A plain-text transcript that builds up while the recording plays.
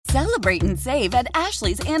Celebrate and save at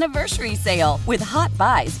Ashley's Anniversary Sale. With Hot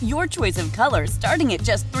Buys, your choice of colors starting at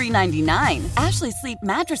just $3.99. Ashley Sleep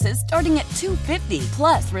mattresses starting at $2.50.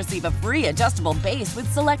 Plus, receive a free adjustable base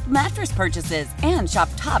with select mattress purchases. And shop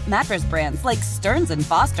top mattress brands like Stearns &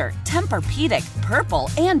 Foster, Tempur-Pedic, Purple,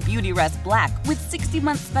 and Beautyrest Black with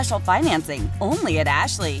 60-month special financing. Only at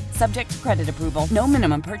Ashley. Subject to credit approval. No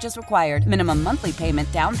minimum purchase required. Minimum monthly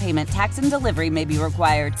payment, down payment, tax, and delivery may be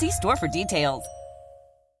required. See store for details.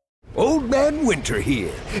 Old Man Winter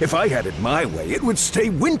here. If I had it my way, it would stay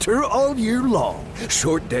winter all year long.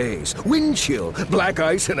 Short days, wind chill, black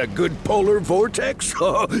ice, and a good polar vortex.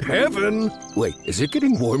 Oh, heaven. Wait, is it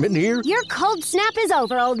getting warm in here? Your cold snap is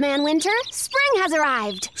over, Old Man Winter. Spring has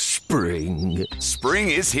arrived. Spring.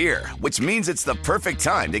 Spring is here, which means it's the perfect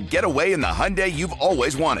time to get away in the Hyundai you've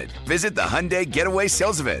always wanted. Visit the Hyundai Getaway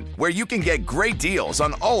Sales Event, where you can get great deals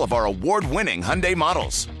on all of our award-winning Hyundai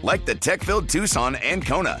models, like the tech-filled Tucson and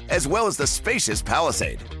Kona, as well as the spacious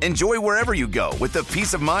Palisade. Enjoy wherever you go with the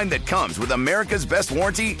peace of mind that comes with America's best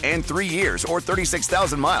warranty and 3 years or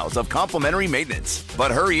 36,000 miles of complimentary maintenance.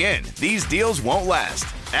 But hurry in, these deals won't last.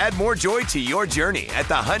 Add more joy to your journey at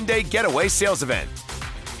the Hyundai Getaway Sales Event.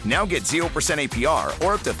 Now get 0% APR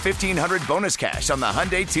or up to $1,500 bonus cash on the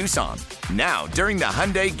Hyundai Tucson. Now, during the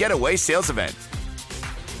Hyundai Getaway Sales Event.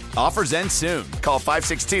 Offers end soon. Call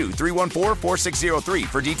 562-314-4603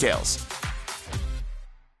 for details.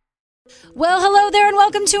 Well, hello there and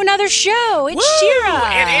welcome to another show. It's Shira.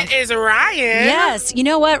 And it is Ryan. Yes. You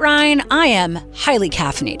know what, Ryan? I am highly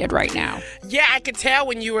caffeinated right now. Yeah, I could tell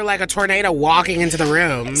when you were like a tornado walking into the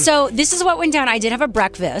room. So this is what went down. I did have a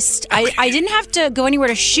breakfast. Okay. I didn't have to go anywhere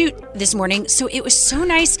to shoot this morning, so it was so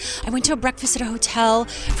nice. I went to a breakfast at a hotel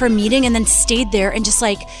for a meeting and then stayed there and just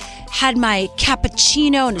had my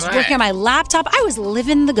cappuccino and was working on my laptop. I was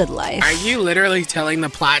living the good life. Are you literally telling the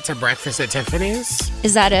plot to Breakfast at Tiffany's?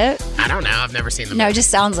 Is that it? I don't know. I've never seen the No, movie. it just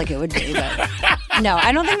sounds like it would be, but no,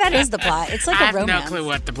 I don't think that is the plot. It's like a romance. I have no clue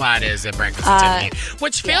what the plot is at Breakfast at Tiffany's,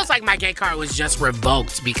 which feels like my gay card was just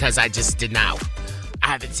revoked because I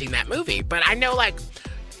haven't seen that movie. But I know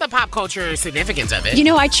the pop culture significance of it. You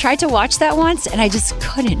know, I tried to watch that once and I just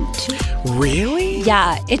couldn't. Really?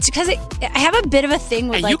 Yeah, it's because I have a bit of a thing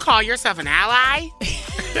with and you call yourself an ally?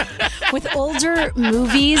 with older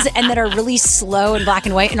movies and that are really slow and black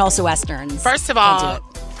and white and also Westerns. First of all,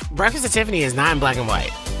 Breakfast at Tiffany is not in black and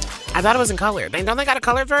white. I thought it was in color. Don't they got a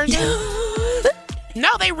colored version? No,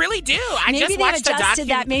 they really do. Maybe just watched the documentary.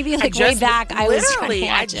 That maybe way back. I was trying to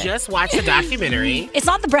watch it. I just watched the documentary. It's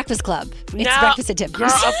not The Breakfast Club. It's Breakfast at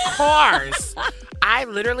Tiffany's. Girl, of course. I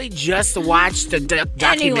literally just watched the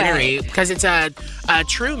documentary because it's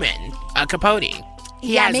Truman Capote.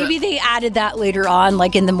 Maybe they added that later on,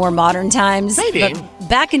 in the more modern times. Maybe. But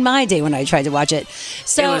back in my day when I tried to watch it.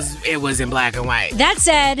 So it was in black and white. That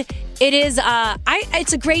said, it is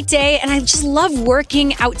it's a great day and I just love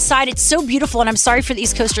working outside. It's so beautiful and I'm sorry for the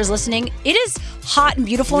East Coasters listening. It is hot and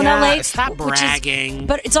beautiful in LA. Stop bragging.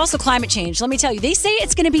 But it's also climate change. Let me tell you, they say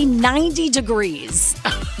it's going to be 90 degrees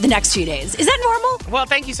the next few days. Is that normal? Well,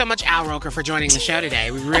 thank you so much, Al Roker, for joining the show today.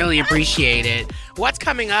 We really appreciate it. What's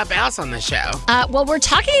coming up else on the show? Well, we're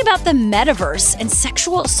talking about the metaverse and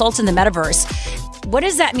sexual assault in the metaverse. What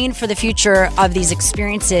does that mean for the future of these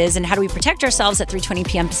experiences and how do we protect ourselves at 3:20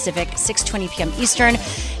 p.m. Pacific, 6:20 p.m. Eastern?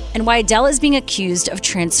 And why Adele is being accused of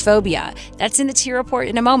transphobia. That's in the T Report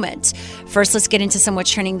in a moment. First, let's get into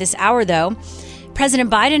what's trending this hour, though. President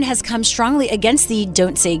Biden has come strongly against the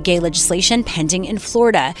Don't Say Gay legislation pending in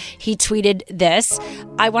Florida. He tweeted this: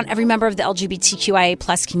 I want every member of the LGBTQIA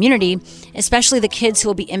plus community, especially the kids who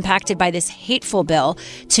will be impacted by this hateful bill,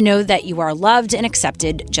 to know that you are loved and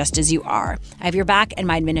accepted just as you are. I have your back and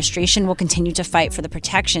my administration will continue to fight for the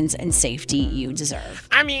protections and safety you deserve.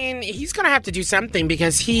 I mean, he's going to have to do something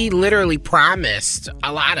because he literally promised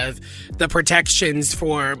a lot of the protections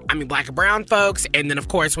for, black and brown folks. And then, of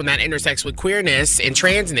course, when that intersects with queerness and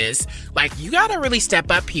transness, you gotta really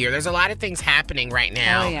step up here. There's a lot of things happening right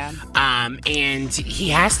now. Oh, yeah. And he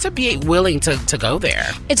has to be willing to go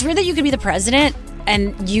there. It's weird that you could be the president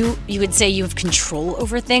and you would say you have control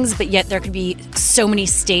over things, but yet there could be so many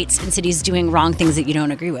states and cities doing wrong things that you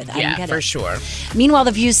don't agree with. I don't get it. For sure. Meanwhile,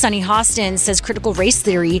 The View's Sunny Hostin says critical race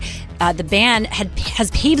theory, the ban has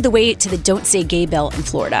paved the way to the Don't Say Gay bill in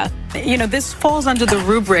Florida. You know, this falls under the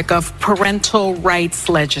rubric of parental rights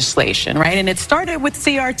legislation, right? And it started with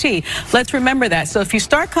CRT. Let's remember that. So if you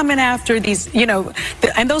start coming after these,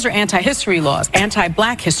 and those are anti-history laws,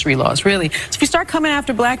 anti-black history laws, really. So if you start coming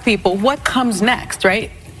after black people, what comes next, right?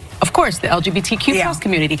 of course, the LGBTQ plus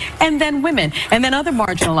community, and then women, and then other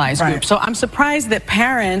marginalized groups. So I'm surprised that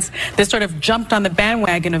parents that sort of jumped on the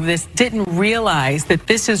bandwagon of this didn't realize that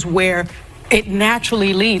this is where it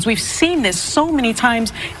naturally leads. We've seen this so many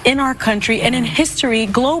times in our country and in history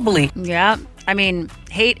globally. Yeah. I mean,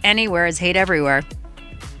 hate anywhere is hate everywhere.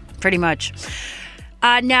 Pretty much.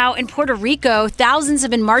 Now, in Puerto Rico, thousands have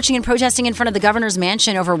been marching and protesting in front of the governor's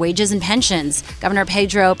mansion over wages and pensions. Governor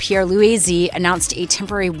Pedro Pierluisi announced a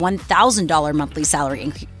temporary $1,000 monthly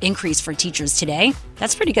salary increase for teachers today.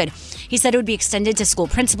 That's pretty good. He said it would be extended to school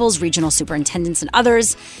principals, regional superintendents, and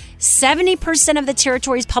others. 70% of the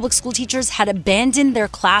territory's public school teachers had abandoned their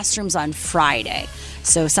classrooms on Friday.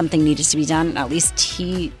 So something needed to be done. At least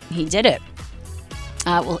he did it.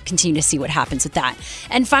 We'll continue to see what happens with that.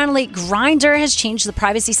 And finally, Grindr has changed the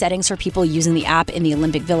privacy settings for people using the app in the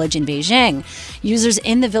Olympic Village in Beijing. Users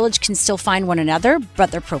in the village can still find one another, but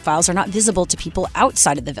their profiles are not visible to people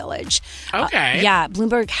outside of the village. Okay.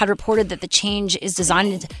 Bloomberg had reported that the change is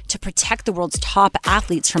designed to protect the world's top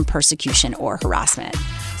athletes from persecution or harassment.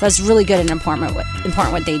 So that's really good and important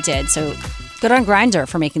what they did. So good on Grindr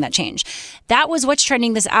for making that change. That was what's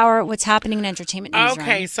trending this hour. What's happening in entertainment news?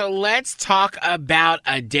 Okay, so let's talk about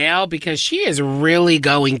Adele because she is really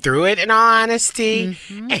going through it, in all honesty.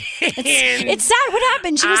 Mm-hmm. It's sad. What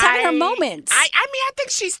happened? She was having her moments. I mean, I think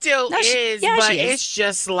she still is, she but is. It's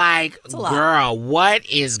just like, girl, what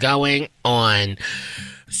is going on?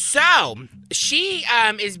 So she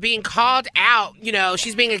is being called out. You know,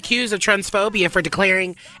 she's being accused of transphobia for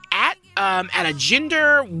declaring at a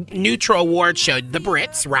gender-neutral award show, the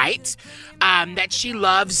Brits, right, that she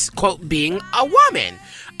loves, quote, being a woman.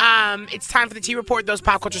 It's time for the T Report, those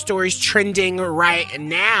pop culture stories trending right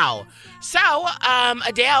now. So,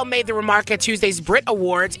 Adele made the remark at Tuesday's Brit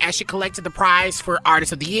Awards as she collected the prize for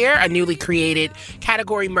Artist of the Year, a newly created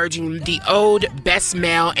category merging the Ode Best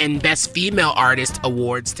Male and Best Female Artist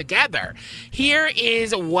Awards together. Here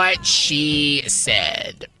is what she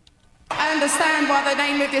said. I understand why the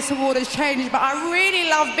name of this award has changed, but I really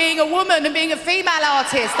love being a woman and being a female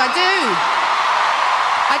artist. I do.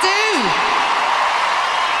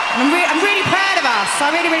 I'm really proud of us.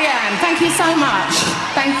 I really, really am. Thank you so much.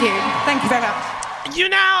 Thank you. Thank you very much. You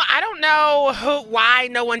know, I don't know why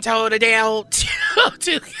no one told Adele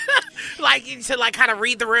to kind of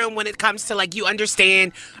read the room when it comes to, like, you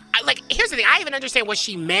understand. Here's the thing. I even understand what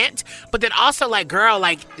she meant, but then also, like, girl,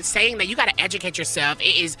 like, saying that you got to educate yourself.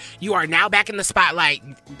 You are now back in the spotlight.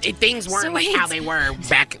 Things weren't how they were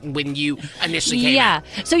back when you initially came out.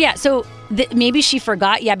 So maybe she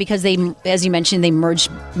forgot, because they, as you mentioned, they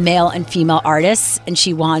merged male and female artists, and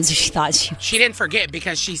she won, so she thought she didn't forget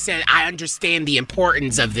because she said, I understand the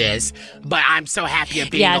importance of this, but I'm so happy of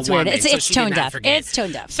being a woman. Weird. It's tone deaf. It's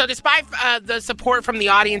tone deaf. So despite the support from the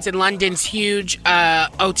audience in London's huge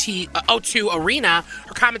O2 Arena,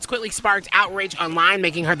 her comments quickly sparked outrage online,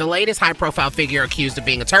 making her the latest high-profile figure accused of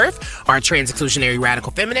being a TERF or a trans-exclusionary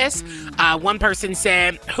radical feminist. One person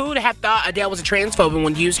said, who'd have thought Adele was a transphobe and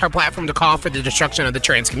would use her platform to call for the destruction of the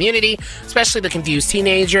trans community, especially the confused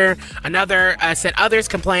teenager. Another said others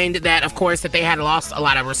complained that, of course, that they had lost a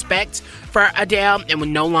lot of respect for Adele and would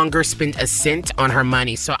no longer spend a cent on her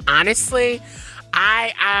money. So honestly,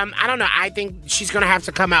 I don't know. I think she's going to have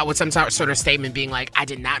to come out with some sort of statement being like, I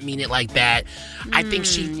did not mean it like that. I think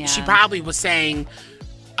she probably was saying,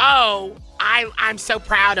 oh, I'm so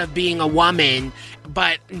proud of being a woman.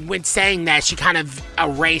 But when saying that, she kind of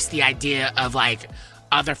erased the idea of, like,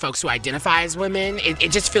 other folks who identify as women.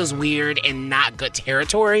 It just feels weird and not good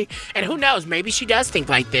territory. And who knows, maybe she does think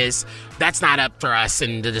like this. That's not up for us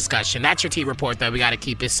in the discussion. That's your T Report, though. We got to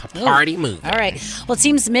keep this party moving. All right. Well, it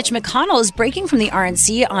seems Mitch McConnell is breaking from the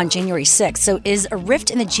RNC on January 6th. So is a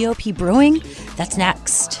rift in the GOP brewing? That's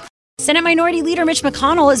next. Senate Minority Leader Mitch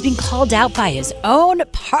McConnell is being called out by his own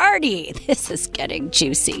party. This is getting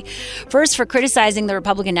juicy. First, for criticizing the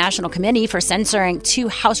Republican National Committee for censoring 2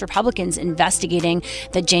 House Republicans investigating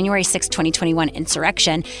the January 6, 2021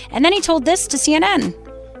 insurrection. And then he told this to CNN.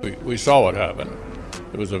 We saw what happened.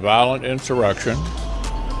 It was a violent insurrection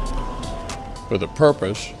for the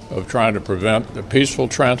purpose of trying to prevent the peaceful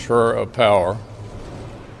transfer of power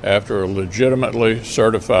after a legitimately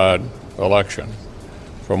certified election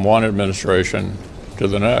from one administration to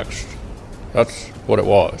the next. That's what it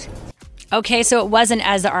was. Okay, so it wasn't,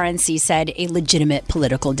 as the RNC said, a legitimate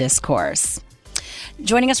political discourse.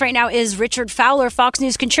 Joining us right now is Richard Fowler, Fox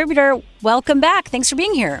News contributor. Welcome back. Thanks for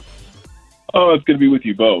being here. Oh, it's good to be with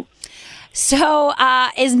you both. So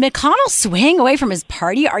is McConnell swaying away from his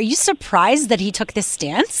party? Are you surprised that he took this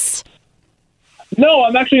stance? No,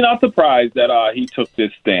 I'm actually not surprised that he took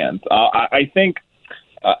this stance. I think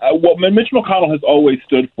what Mitch McConnell has always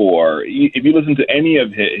stood for, if you listen to any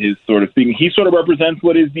of his sort of speaking, he sort of represents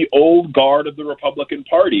what is the old guard of the Republican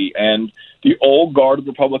Party. And the old guard of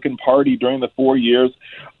the Republican Party during the 4 years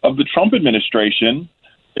of the Trump administration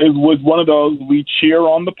was one of those, we cheer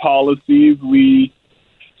on the policies, we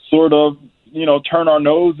sort of, turn our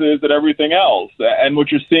noses at everything else. And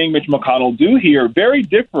what you're seeing Mitch McConnell do here, very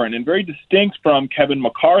different and very distinct from Kevin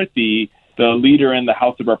McCarthy, the leader in the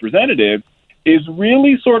House of Representatives, is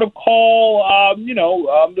really sort of call,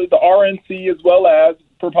 the RNC as well as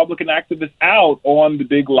Republican activists out on the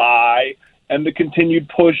big lie and the continued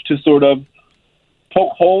push to sort of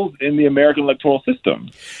poke holes in the American electoral system.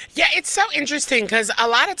 Yeah, it's so interesting because a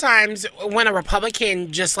lot of times when a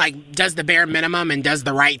Republican just does the bare minimum and does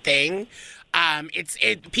the right thing,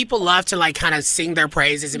 people love to kind of sing their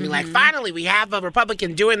praises and be like, finally, we have a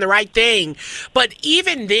Republican doing the right thing. But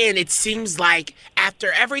even then, it seems like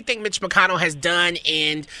after everything Mitch McConnell has done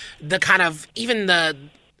and the kind of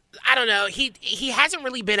I don't know, he hasn't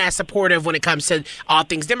really been as supportive when it comes to all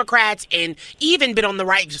things Democrats and even been on the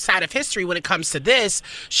right side of history when it comes to this.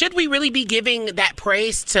 Should we really be giving that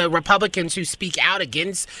praise to Republicans who speak out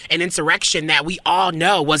against an insurrection that we all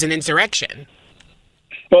know was an insurrection?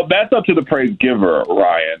 Well, that's up to the praise giver,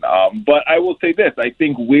 Ryan. But I will say this. I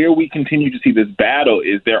think where we continue to see this battle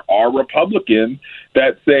is there are Republicans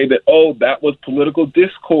that say that, that was political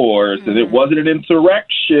discourse and it wasn't an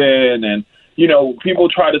insurrection. And, people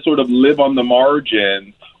try to sort of live on the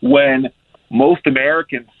margins when most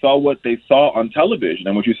Americans saw what they saw on television.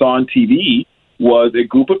 And what you saw on TV was a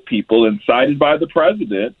group of people incited by the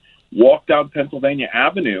president walk down Pennsylvania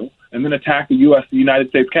Avenue and then attack the United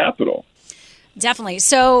States Capitol. Definitely.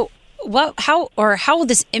 So how will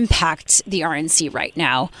this impact the RNC right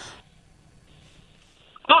now?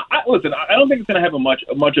 Listen, I don't think it's going to have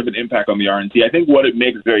much of an impact on the RNC. I think what it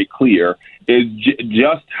makes very clear is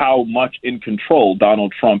just how much in control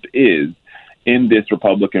Donald Trump is in this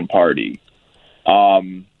Republican Party.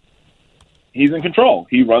 He's in control.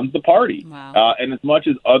 He runs the party. Wow. And as much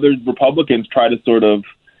as other Republicans try to sort of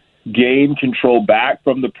gain control back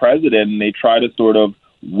from the president and they try to sort of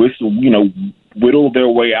whittle their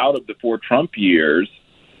way out of the 4 Trump years,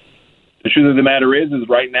 the truth of the matter is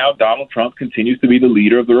right now Donald Trump continues to be the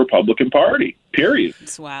leader of the Republican Party, period.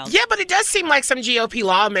 It's wild. Yeah, but it does seem like some GOP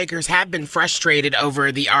lawmakers have been frustrated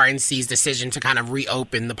over the RNC's decision to kind of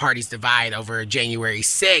reopen the party's divide over January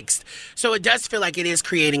 6th. So it does feel like it is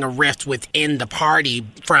creating a rift within the party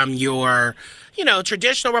from your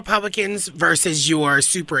traditional Republicans versus your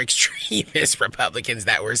super extremist Republicans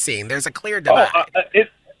that we're seeing. There's a clear divide.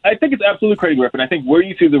 I think it's absolutely creating a rift, and I think where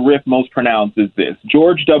you see the rift most pronounced is this.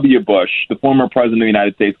 George W. Bush, the former president of the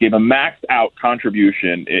United States, gave a maxed-out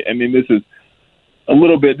contribution. I mean, this is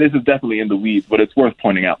definitely in the weeds, but it's worth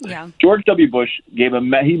pointing out. Yeah. George W. Bush he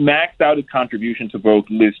maxed out his contribution to both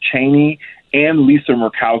Liz Cheney and Lisa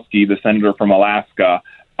Murkowski, the senator from Alaska,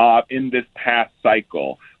 in this past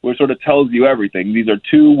cycle, which sort of tells you everything. These are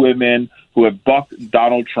 2 women who have bucked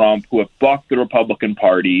Donald Trump, who have bucked the Republican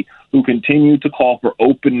Party, who continue to call for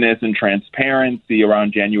openness and transparency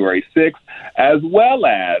around January 6th, as well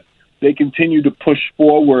as they continue to push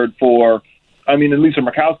forward for, in Lisa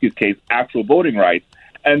Murkowski's case, actual voting rights,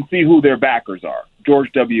 and see who their backers are. George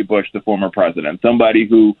W. Bush, the former president, somebody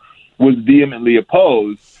who was vehemently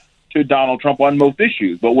opposed to Donald Trump on most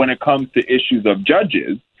issues. But when it comes to issues of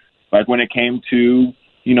judges, like when it came to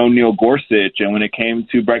Neil Gorsuch, and when it came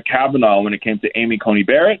to Brett Kavanaugh, when it came to Amy Coney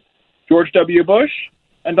Barrett, George W. Bush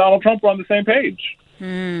and Donald Trump were on the same page.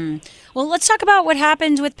 Well, let's talk about what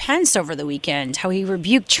happened with Pence over the weekend, how he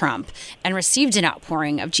rebuked Trump and received an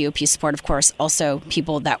outpouring of GOP support. Of course, also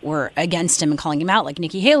people that were against him and calling him out, like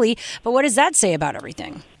Nikki Haley. But what does that say about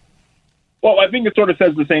everything? Well, I think it sort of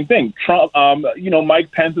says the same thing. Trump,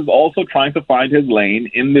 Mike Pence is also trying to find his lane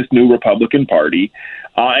in this new Republican Party,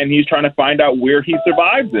 and he's trying to find out where he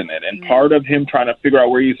survives in it. And part of him trying to figure out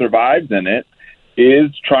where he survives in it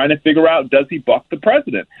is trying to figure out, does he buck the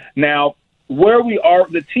president? Now, where we are,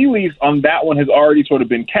 the tea leaves on that one has already sort of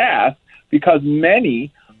been cast because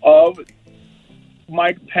many of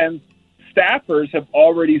Mike Pence's staffers have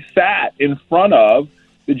already sat in front of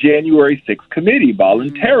the January 6th committee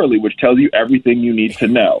voluntarily, which tells you everything you need to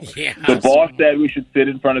know. Yeah, the boss said we should sit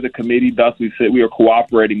in front of the committee, thus we are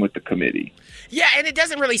cooperating with the committee. Yeah, and it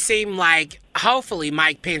doesn't really seem like, hopefully,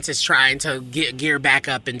 Mike Pence is trying to gear back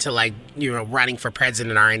up into, running for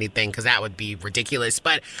president or anything, because that would be ridiculous.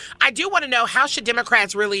 But I do want to know, how should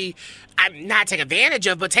Democrats really, not take advantage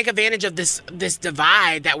of, but take advantage of this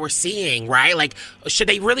divide that we're seeing, right? Like, should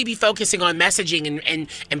they really be focusing on messaging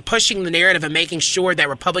and pushing the narrative and making sure that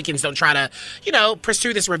Republicans don't try to,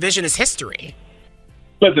 pursue this revisionist history?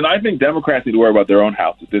 Listen, I think Democrats need to worry about their own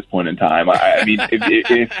house at this point in time. I mean,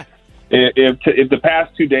 if the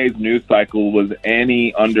past 2 days news cycle was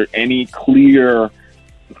under any clarion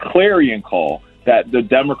call that the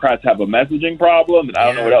Democrats have a messaging problem, and I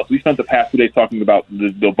don't know what else. We spent the past 2 days talking about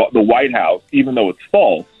the White House, even though it's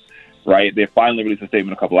false, right? They finally released a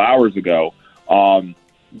statement a couple hours ago,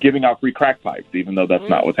 giving out free crack pipes, even though that's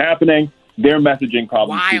not what's happening. Their messaging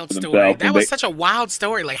problem. Wild story. That was such a wild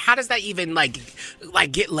story. Like, how does that even like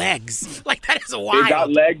get legs? Like, that is wild. It got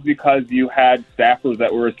legs because you had staffers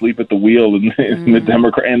that were asleep at the wheel in the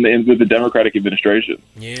with the Democratic administration.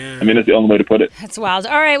 Yeah, I mean, that's the only way to put it. That's wild.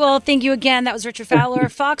 All right, well, thank you again. That was Richard Fowler,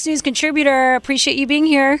 Fox News contributor. Appreciate you being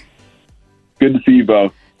here. Good to see you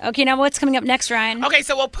both. Okay, now what's coming up next, Ryan? Okay,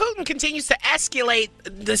 so Putin continues to escalate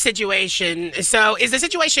the situation. So is the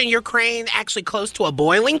situation in Ukraine actually close to a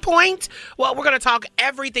boiling point? Well, we're going to talk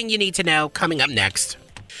everything you need to know coming up next.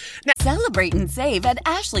 Now, celebrate and save at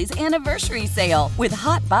Ashley's Anniversary Sale. With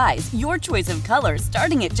Hot Buys, your choice of colors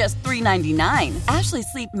starting at just $3.99. Ashley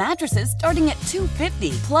Sleep mattresses starting at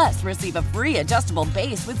 $2.50. Plus, receive a free adjustable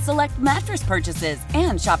base with select mattress purchases.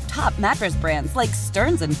 And shop top mattress brands like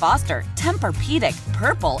Stearns & Foster, Tempur-Pedic,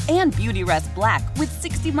 Purple, and Beautyrest Black with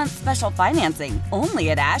 60-month special financing.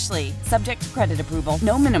 Only at Ashley. Subject to credit approval.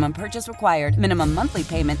 No minimum purchase required. Minimum monthly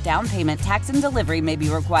payment, down payment, tax, and delivery may be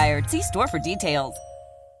required. See store for details.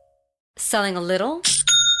 Selling a little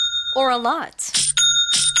or a lot?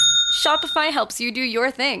 Shopify helps you do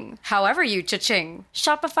your thing, however you cha-ching.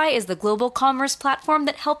 Shopify is the global commerce platform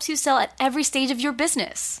that helps you sell at every stage of your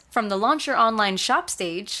business. From the launch your online shop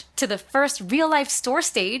stage, to the first real-life store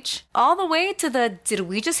stage, all the way to the did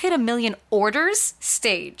we just hit 1 million orders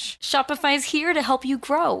stage. Shopify is here to help you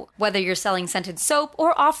grow. Whether you're selling scented soap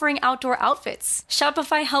or offering outdoor outfits,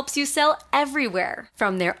 Shopify helps you sell everywhere.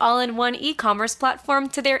 From their all-in-one e-commerce platform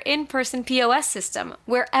to their in-person POS system.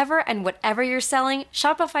 Wherever and whatever you're selling,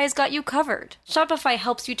 Shopify's got you covered. Shopify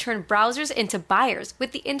helps you turn browsers into buyers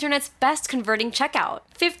with the internet's best converting checkout.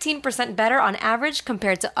 15% better on average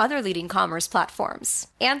compared to other leading commerce platforms.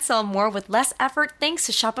 And sell more with less effort thanks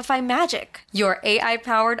to Shopify Magic, your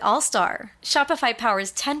AI-powered all-star. Shopify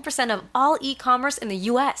powers 10% of all e-commerce in the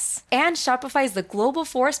U.S. And Shopify is the global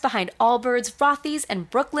force behind Allbirds, Rothy's, and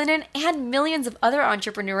Brooklinen, and millions of other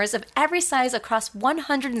entrepreneurs of every size across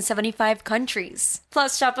 175 countries.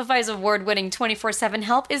 Plus, Shopify's award-winning 24/7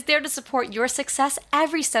 help is there to support your success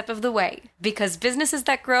every step of the way. Because businesses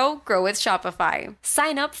that grow, grow with Shopify.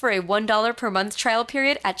 Sign up for a $1 per month trial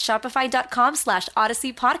period at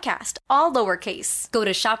shopify.com/Odyssey Podcast, all lowercase. Go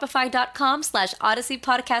to shopify.com/Odyssey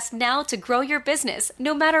Podcast now to grow your business,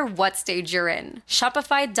 no matter what stage you're in.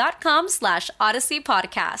 Shopify.com/Odyssey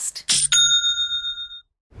Podcast.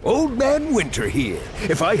 Old Man Winter here.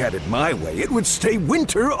 If I had it my way, it would stay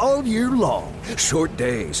winter all year long. Short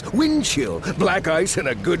days, wind chill, black ice, and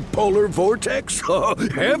a good polar vortex. Oh,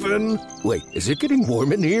 heaven. Wait, is it getting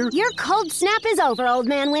warm in here? Your cold snap is over, Old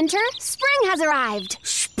Man Winter. Spring has arrived.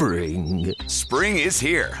 Spring. Spring is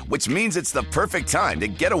here, which means it's the perfect time to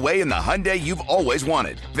get away in the Hyundai you've always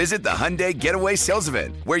wanted. Visit the Hyundai Getaway Sales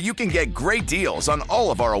Event, where you can get great deals on all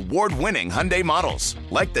of our award-winning Hyundai models,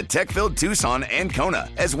 like the tech-filled Tucson and Kona,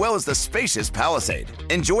 as well as the spacious Palisade.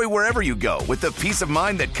 Enjoy wherever you go with the peace of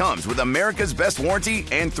mind that comes with America's best warranty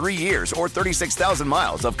and 3 years or 36,000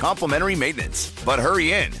 miles of complimentary maintenance. But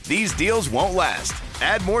hurry in, these deals won't last.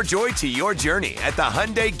 Add more joy to your journey at the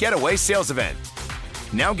Hyundai Getaway Sales Event.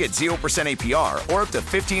 Now get 0% APR or up to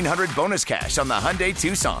 $1,500 bonus cash on the Hyundai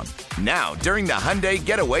Tucson. Now, during the Hyundai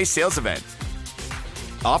Getaway Sales Event.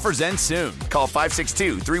 Offers end soon. Call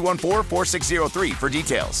 562-314-4603 for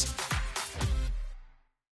details.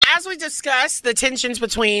 As we discussed, the tensions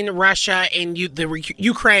between Russia and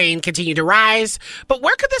Ukraine continue to rise. But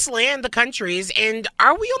where could this land the countries? And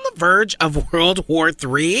are we on the verge of World War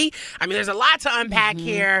III? I mean, there's a lot to unpack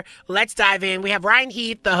here. Let's dive in. We have Ryan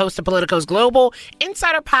Heath, the host of Politico's Global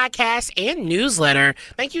Insider Podcast and Newsletter.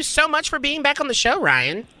 Thank you so much for being back on the show,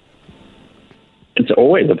 Ryan. It's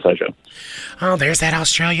always a pleasure. Oh, there's that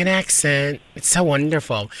Australian accent. It's so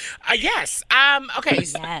wonderful. Yes. Okay.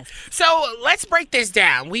 Yes. So let's break this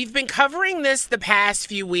down. We've been covering this the past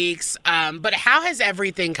few weeks, but how has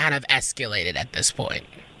everything kind of escalated at this point?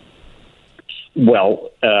 Well,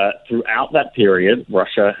 throughout that period,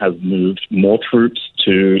 Russia has moved more troops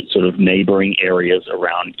to sort of neighboring areas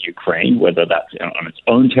around Ukraine, whether that's on its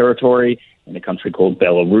own territory, in a country called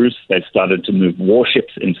Belarus. They've started to move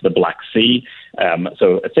warships into the Black Sea.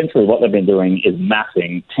 So essentially what they've been doing is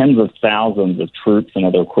massing tens of thousands of troops and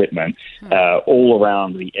other equipment all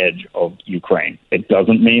around the edge of Ukraine. It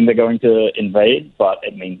doesn't mean they're going to invade, but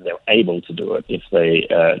it means they're able to do it if they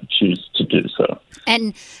choose to do so.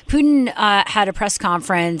 And Putin had a press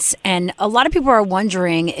conference, and a lot of people are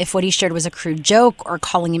wondering if what he shared was a crude joke or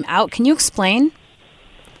calling him out. Can you explain?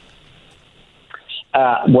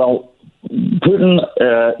 Well, Putin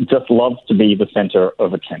just loves to be the center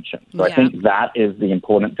of attention. So I think that is the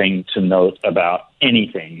important thing to note about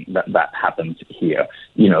anything that happens here.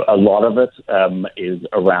 You know, a lot of it is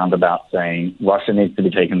around about saying Russia needs to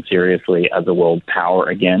be taken seriously as a world power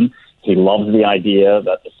again. He loves the idea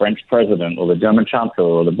that the French president or the German chancellor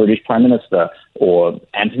or the British prime minister or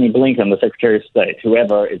Antony Blinken, the secretary of state,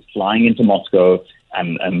 whoever is flying into Moscow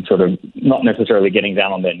and sort of not necessarily getting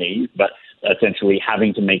down on their knees, but essentially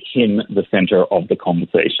having to make him the center of the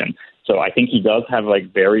conversation. So I think he does have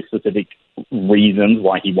like very specific reasons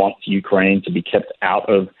why he wants Ukraine to be kept out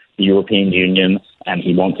of the European Union, and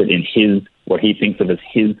he wants it in his, what he thinks of as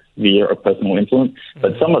his sphere of personal influence.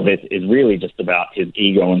 But some of it is really just about his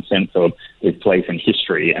ego and sense of his place in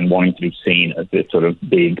history and wanting to be seen as this sort of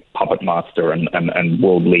big puppet master and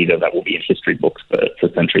world leader that will be in history books for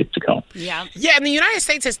centuries to come. Yeah, and the United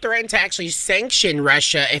States has threatened to actually sanction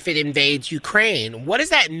Russia if it invades Ukraine. What does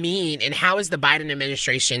that mean, and how is the Biden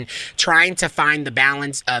administration trying to find the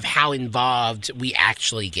balance of how involved we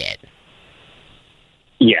actually get?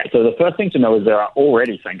 Yeah, so the first thing to know is there are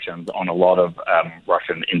already sanctions on a lot of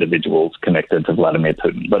Russian individuals connected to Vladimir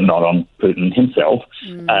Putin, but not on Putin himself.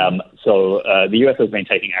 So the U.S. has been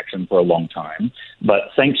taking action for a long time,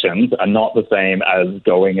 but sanctions are not the same as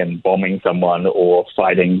going and bombing someone or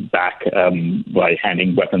fighting back by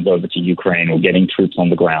handing weapons over to Ukraine or getting troops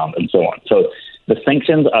on the ground and so on. So the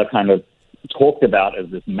sanctions are kind of talked about as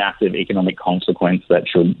this massive economic consequence that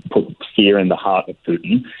should put fear in the heart of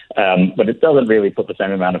Putin. But it doesn't really put the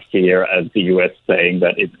same amount of fear as the U.S. saying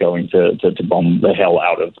that it's going to bomb the hell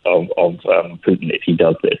out of Putin if he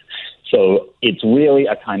does this. So it's really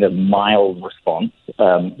a kind of mild response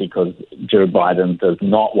because Joe Biden does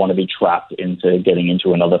not want to be trapped into getting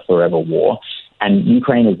into another forever war. And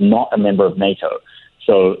Ukraine is not a member of NATO.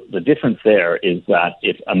 So the difference there is that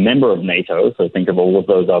if a member of NATO, so think of all of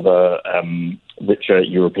those other richer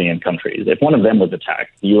European countries, if one of them was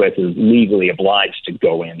attacked, the U.S. is legally obliged to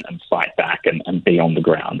go in and fight back and be on the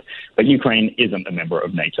ground. But Ukraine isn't a member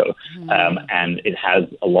of NATO, and it has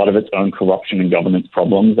a lot of its own corruption and governance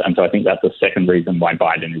problems. And so I think that's the second reason why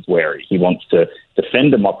Biden is wary. He wants to defend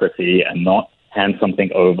democracy and not hand something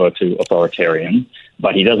over to authoritarians,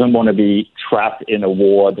 but he doesn't want to be trapped in a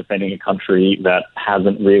war defending a country that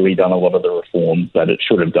hasn't really done a lot of the reforms that it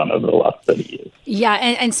should have done over the last 30 years. Yeah,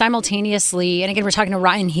 and simultaneously, and again, we're talking to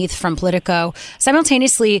Ryan Heath from Politico,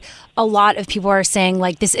 simultaneously, a lot of people are saying,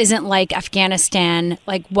 like, this isn't like Afghanistan,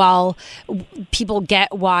 like, while people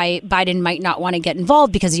get why Biden might not want to get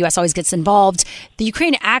involved because the U.S. always gets involved, the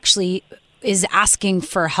Ukraine actually is asking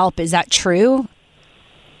for help. Is that true?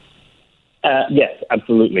 Yes,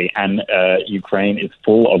 absolutely. And Ukraine is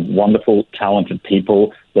full of wonderful, talented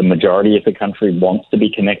people. The majority of the country wants to be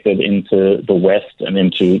connected into the West and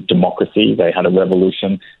into democracy. They had a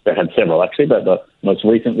revolution. They had several, actually, but most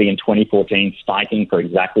recently in 2014, fighting for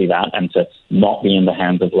exactly that and to not be in the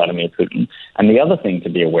hands of Vladimir Putin. And the other thing to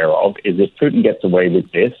be aware of is if Putin gets away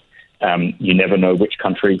with this, you never know which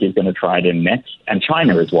country he's going to try it in next. And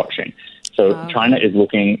China is watching. So China is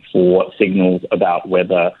looking for signals about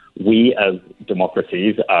whether we as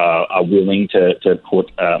democracies are willing to put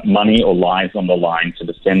money or lives on the line to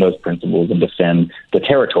defend those principles and defend the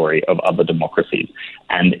territory of other democracies.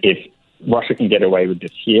 And if Russia can get away with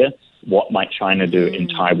this here, what might China do in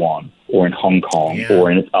Taiwan or in Hong Kong or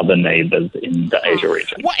in its other neighbors in the Asia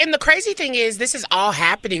region? Well, and the crazy thing is this is all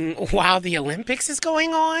happening while the Olympics is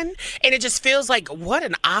going on. And it just feels like what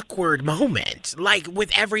an awkward moment. Like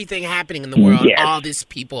with everything happening in the world, all these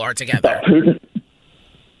people are together.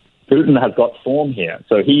 Putin has got form here.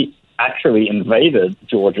 So he actually invaded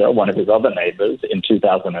Georgia, one of his other neighbors, in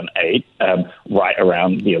 2008, right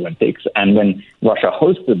around the Olympics. And when Russia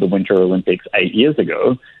hosted the Winter Olympics 8 years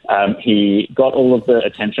ago, he got all of the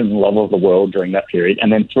attention and love of the world during that period.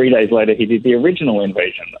 And then 3 days later, he did the original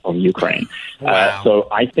invasion of Ukraine. Wow. So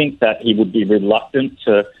I think that he would be reluctant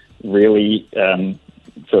to really I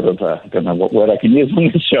don't know what word I can use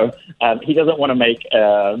on this show. He doesn't want to make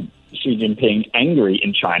Xi Jinping angry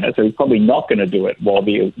in China, so he's probably not going to do it while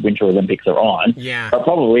the Winter Olympics are on. Yeah. But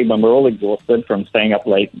probably when we're all exhausted from staying up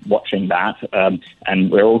late watching that,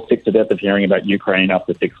 and we're all sick to death of hearing about Ukraine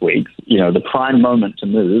after 6 weeks, the prime moment to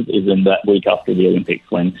move is in that week after the Olympics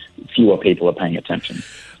when fewer people are paying attention.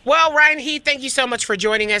 Well, Ryan Heath, thank you so much for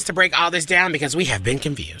joining us to break all this down because we have been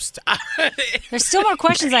confused. There's still more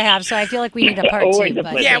questions I have, so I feel like we need a part two.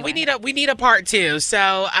 But yeah, we need a part two.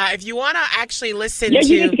 So if you want to actually listen to...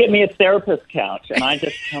 you need to get me a therapist couch, and I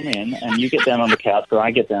just come in, and you get down on the couch, or I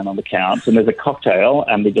get down on the couch, and there's a cocktail,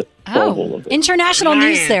 and we just solve all of it. International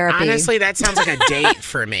news therapy. Honestly, that sounds like a date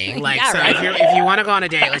for me. If you want to go on a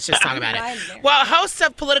date, let's just talk about it. Well, hosts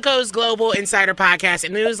of Politico's Global Insider Podcast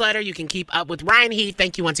and newsletter, you can keep up with Ryan Heath.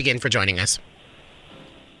 Thank you once again for joining us.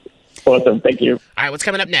 Awesome. Thank you. All right, what's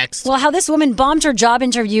coming up next? Well, how this woman bombed her job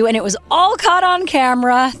interview and it was all caught on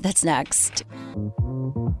camera. That's next.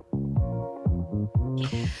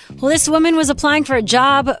 Well, this woman was applying for a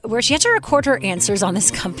job where she had to record her answers on this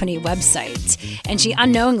company website. And she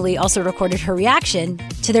unknowingly also recorded her reaction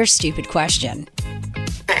to their stupid question.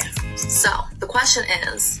 Okay, so the question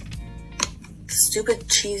is the stupid,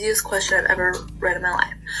 cheesiest question I've ever read in my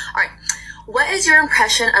life. All right. What is your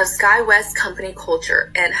impression of SkyWest company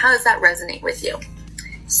culture, and how does that resonate with you?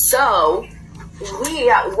 So, we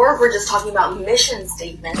at work were just talking about mission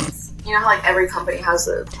statements. You know how like every company has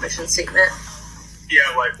a mission statement?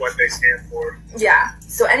 Yeah, like what they stand for. Yeah.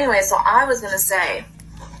 So anyway, I was going to say,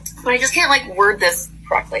 but I just can't like word this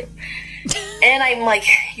correctly. And I'm like,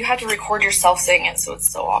 you have to record yourself saying it, so it's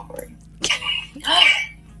so awkward.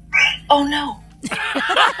 Oh no.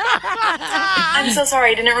 I'm so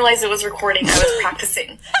sorry. I didn't realize it was recording. I was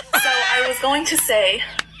practicing. So I was going to say,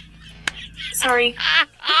 sorry.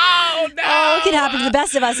 Oh, no. Oh, it can happen to the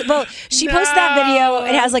best of us. Well, she posted that video.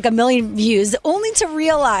 It has like 1 million views, only to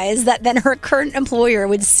realize that then her current employer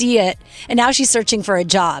would see it, and now she's searching for a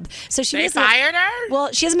job. So they fired her?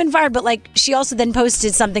 Well, she hasn't been fired, but like she also then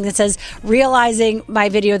posted something that says, realizing my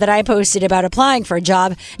video that I posted about applying for a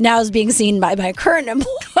job now is being seen by my current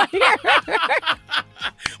employer.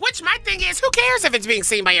 Which my thing is, who cares if it's being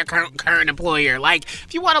seen by your current employer? Like,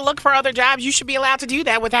 if you want to look for other jobs, you should be allowed to do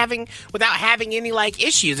that without having any like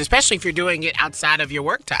issues, especially if you're doing it outside of your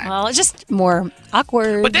work time. Well, it's just more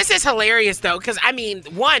awkward. But this is hilarious though, because I mean,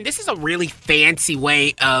 one, this is a really fancy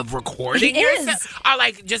way of recording yourself, or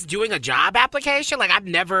like just doing a job application. Like I've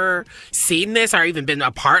never seen this or even been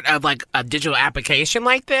a part of like a digital application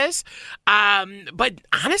like this. But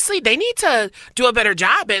honestly, they need to do a better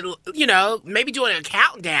job at, maybe doing a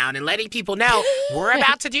countdown and letting people know we're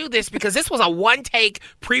about to do this, because this was a one-take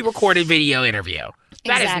pre-recorded video interview.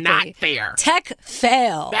 That is not fair. Tech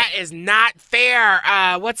fail. That is not fair.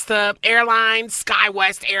 What's the airline?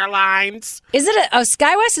 SkyWest Airlines. Is it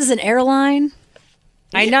SkyWest is an airline?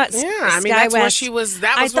 I know. Yeah, I mean, that's where she was.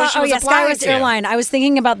 That was where she was applying SkyWest Airline. I was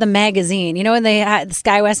thinking about the magazine. You know when they had the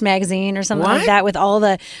SkyWest magazine or something like that with all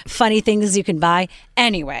the funny things you can buy?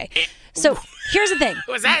 Anyway. So here's the thing.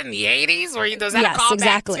 Was that in the 80s? Was that yes, a callback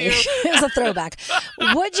exactly. to? It was a throwback.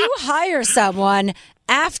 Would you hire someone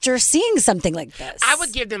after seeing something like this? I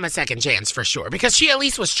would give them a second chance for sure, because she at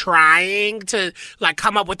least was trying to like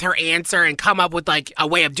come up with her answer and come up with like a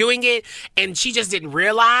way of doing it, and she just didn't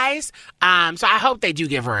realize. So I hope they do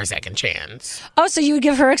give her a second chance. Oh, so you would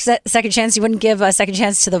give her a second chance? You wouldn't give a second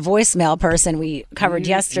chance to the voicemail person we covered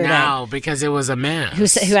yesterday? No, because it was a mess.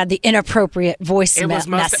 Who had the inappropriate voicemail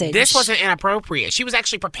message? This wasn't inappropriate. She was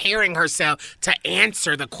actually preparing herself to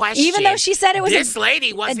answer the question. Even though she said it was this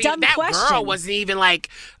lady wasn't a dumb that question. Girl wasn't even like.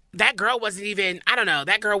 That girl wasn't even, I don't know,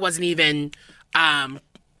 like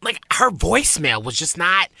her voicemail was just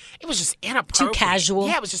not, it was just inappropriate. Too casual?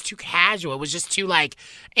 Yeah, it was just too casual. It was just too like,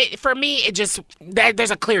 for me, it just, there's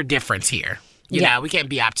a clear difference here. You know, we can't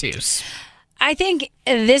be obtuse. I think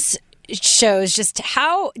this shows just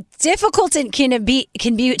how difficult it can be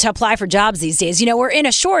to apply for jobs these days. We're in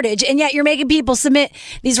a shortage, and yet you're making people submit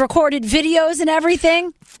these recorded videos and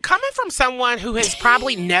everything. Coming from someone who has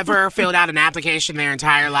probably never filled out an application their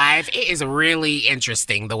entire life, it is really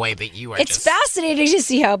interesting the way that you are. It's fascinating to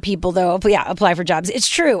see how people, though, apply for jobs. It's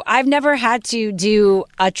true. I've never had to do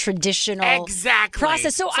a traditional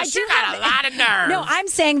process. So I do got a lot of nerve. No, I'm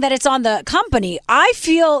saying that it's on the company. I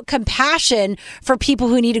feel compassion for people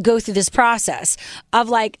who need to go through this process of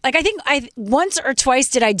like I think once or twice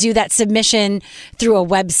did I do that submission through a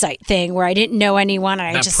website thing where I didn't know anyone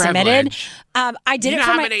and I just submitted. I did it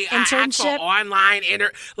for my internship.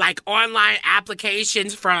 Online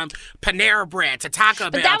applications from Panera Bread to Taco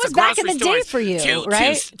Bell. But that was to back in the day stores, for you,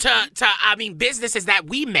 right? To businesses that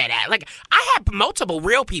we met at. Like I had multiple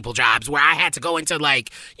real people jobs where I had to go into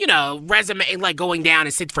resume, like going down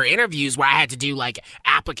and sit for interviews where I had to do like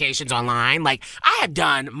applications online. Like I have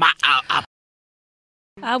done my.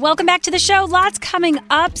 Welcome back to the show. Lots coming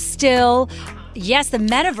up still. Yes, the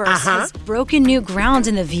metaverse has broken new ground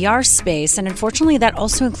in the VR space, and unfortunately that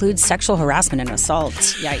also includes sexual harassment and assault.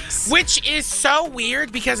 Yikes. Which is so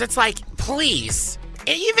weird because it's like, please,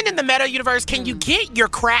 even in the meta universe, can you get your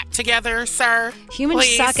crap together, sir?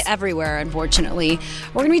 Humans suck everywhere, unfortunately.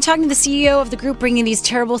 We're going to be talking to the CEO of the group bringing these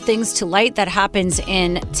terrible things to light. That happens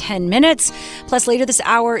in 10 minutes. Plus, later this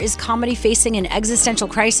hour, is comedy facing an existential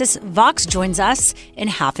crisis? Vox joins us in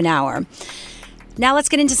half an hour. Now let's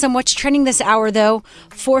get into some what's trending this hour, though.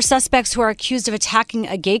 4 suspects who are accused of attacking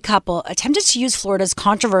a gay couple attempted to use Florida's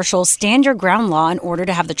controversial Stand Your Ground law in order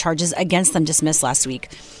to have the charges against them dismissed last week.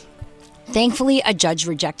 Thankfully, a judge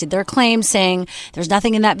rejected their claim, saying there's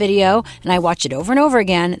nothing in that video, and I watched it over and over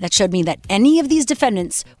again, that showed me that any of these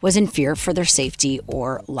defendants was in fear for their safety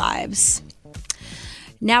or lives.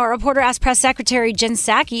 Now, a reporter asked Press Secretary Jen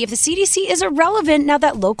Psaki if the CDC is irrelevant now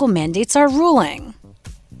that local mandates are ruling.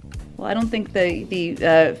 Well, I don't think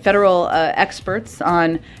the federal experts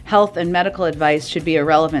on health and medical advice should be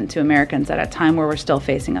irrelevant to Americans at a time where we're still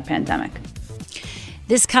facing a pandemic.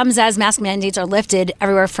 This comes as mask mandates are lifted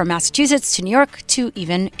everywhere from Massachusetts to New York to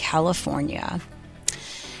even California.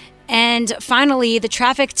 And finally, the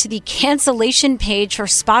traffic to the cancellation page for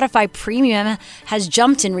Spotify Premium has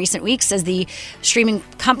jumped in recent weeks as the streaming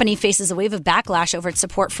company faces a wave of backlash over its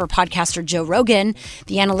support for podcaster Joe Rogan.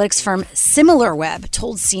 The analytics firm SimilarWeb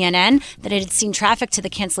told CNN that it had seen traffic to the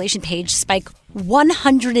cancellation page spike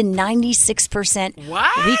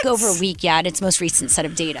 196% week over week, at its most recent set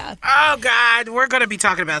of data. Oh, God. We're going to be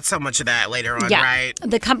talking about so much of that later on, right?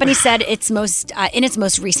 The company said in its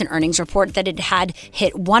most recent earnings report that it had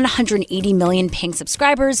hit 180 million paying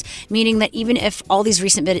subscribers, meaning that even if all these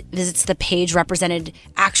recent visits to the page represented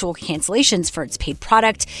actual cancellations for its paid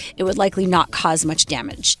product, it would likely not cause much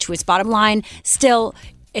damage to its bottom line. Still,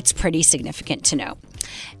 it's pretty significant to know.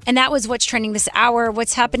 And that was what's trending this hour.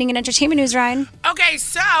 What's happening in entertainment news, Ryan? Okay,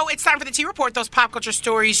 so it's time for the T-Report, those pop culture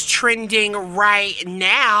stories trending right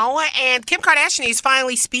now. And Kim Kardashian is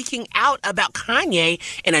finally speaking out about Kanye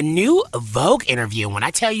in a new Vogue interview. When I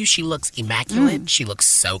tell you she looks immaculate, she looks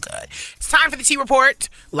so good. It's time for the T-Report,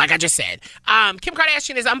 like I just said. Kim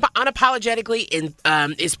Kardashian is unapologetically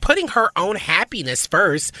is putting her own happiness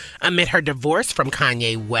first amid her divorce from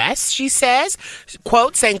Kanye West, she says.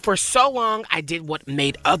 Quote, saying, "For so long, I did what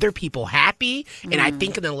made other people happy, and I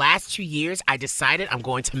think in the last 2 years I decided I'm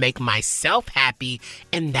going to make myself happy,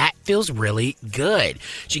 and that feels really good."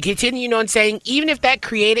 She continued on saying, "Even if that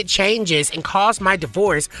created changes and caused my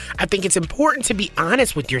divorce, I think it's important to be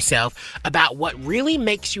honest with yourself about what really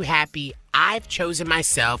makes you happy. I've chosen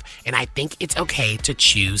myself, and I think it's okay to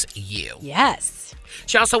choose you." Yes.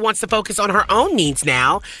 She also wants to focus on her own needs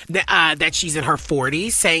now that she's in her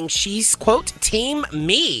 40s, saying she's, quote, team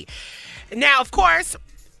me. Now, of course,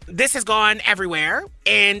 this has gone everywhere,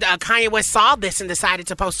 and Kanye West saw this and decided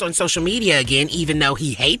to post on social media again, even though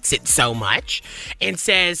he hates it so much, and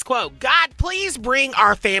says, quote, "God, please bring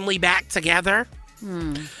our family back together."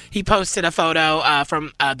 He posted a photo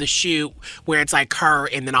from the shoot where it's like her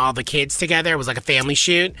and then all the kids together. It was like a family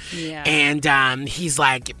shoot. Yeah. And he's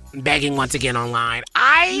like begging once again online.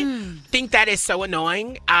 I think that is so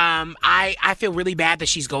annoying. I feel really bad that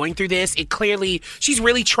she's going through this. She's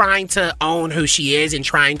really trying to own who she is and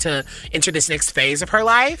trying to enter this next phase of her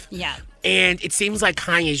life. Yeah. And it seems like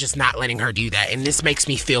Kanye's just not letting her do that. And this makes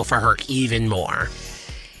me feel for her even more.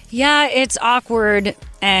 Yeah, it's awkward.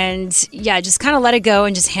 And yeah, just kind of let it go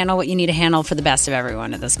and just handle what you need to handle for the best of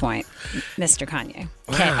everyone at this point, Mr. Kanye.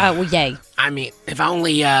 Okay. Well, yay. I mean, if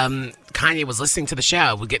only Kanye was listening to the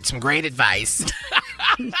show, we'd get some great advice.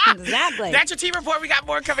 Exactly. That's your T-Report. We got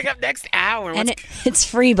more coming up next hour. And it's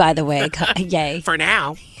free, by the way. Yay. For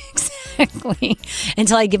now. Exactly.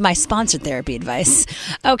 Until I give my sponsored therapy advice.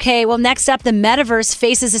 Okay, well, next up, the metaverse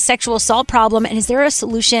faces a sexual assault problem. And is there a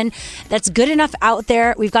solution that's good enough out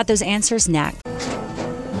there? We've got those answers next.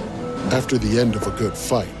 After the end of a good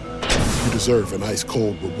fight, you deserve an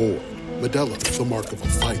ice-cold reward. Modelo is the mark of a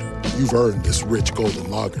fighter. You've earned this rich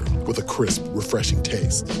golden lager with a crisp, refreshing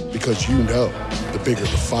taste. Because you know, the bigger the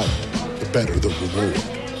fight, the better the reward.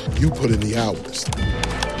 You put in the hours,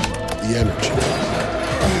 the energy,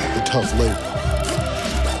 the tough labor.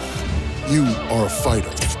 You are a fighter,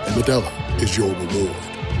 and Modelo is your reward.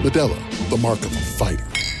 Modelo, the mark of a fighter.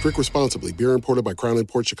 Drink responsibly. Beer imported by Crown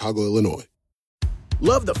Imports, Chicago, Illinois.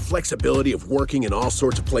 Love the flexibility of working in all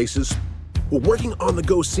sorts of places? Well, working on the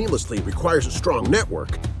go seamlessly requires a strong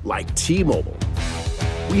network like T-Mobile.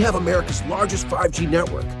 We have America's largest 5G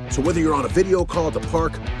network, so whether you're on a video call at the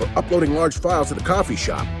park or uploading large files at a coffee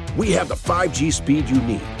shop, we have the 5G speed you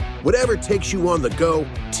need. Whatever takes you on the go,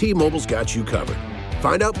 T-Mobile's got you covered.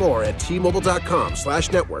 Find out more at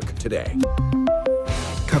T-Mobile.com/network today.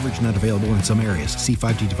 Coverage not available in some areas. See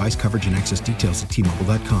 5G device coverage and access details at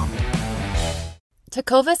T-Mobile.com.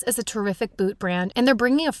 Tecovas is a terrific boot brand, and they're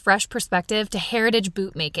bringing a fresh perspective to heritage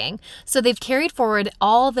boot making. So they've carried forward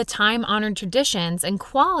all the time-honored traditions and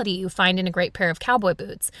quality you find in a great pair of cowboy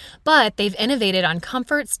boots, but they've innovated on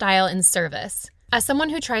comfort, style, and service. As someone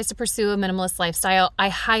who tries to pursue a minimalist lifestyle, I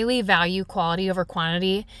highly value quality over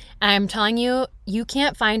quantity, and I'm telling you, you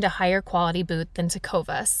can't find a higher quality boot than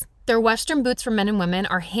Tecovas. Their Western boots for men and women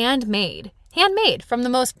are handmade from the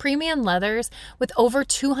most premium leathers with over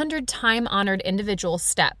 200 time-honored individual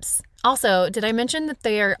steps. Also, did I mention that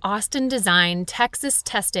they are Austin designed, Texas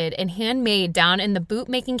tested, and handmade down in the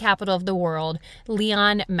boot-making capital of the world,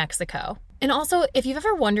 Leon, Mexico. And also, if you've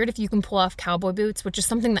ever wondered if you can pull off cowboy boots, which is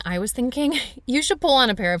something that I was thinking, you should pull on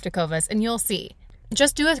a pair of Tecovas and you'll see.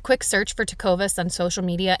 Just do a quick search for Tecovas on social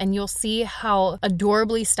media and you'll see how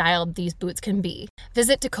adorably styled these boots can be.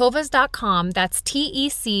 Visit tecovas.com, that's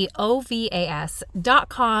TECOVAS.com,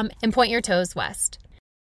 and point your toes west.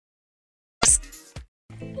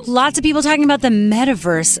 Lots of people talking about the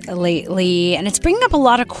metaverse lately, and it's bringing up a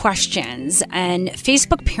lot of questions. And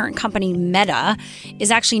Facebook parent company Meta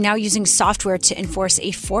is actually now using software to enforce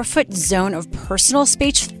a 4-foot zone of personal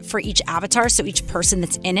space for each avatar, so each person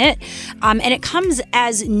that's in it. And it comes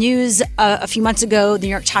as news a few months ago. The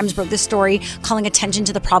New York Times broke this story, calling attention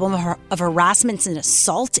to the problem of harassment and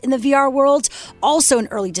assault in the VR world. Also in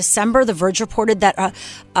early December, The Verge reported that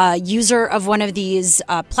a user of one of these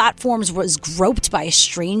platforms was groped by a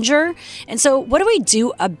stranger. And so what do we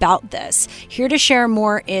do about this? Here to share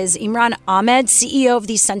more is Imran Ahmed, CEO of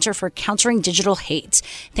the Center for Countering Digital Hate.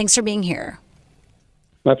 Thanks for being here.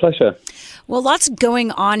 My pleasure. Well, lots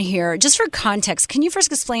going on here. Just for context, can you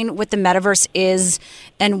first explain what the metaverse is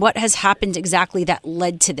and what has happened exactly that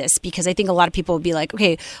led to this? Because I think a lot of people would be like,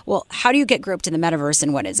 okay, well, how do you get groped in the metaverse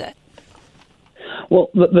and what is it? Well,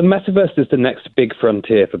 the metaverse is the next big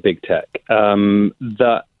frontier for big tech.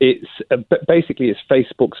 That it's basically it's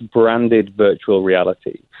Facebook's branded virtual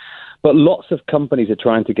reality. But lots of companies are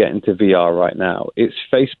trying to get into VR right now. It's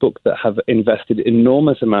Facebook that have invested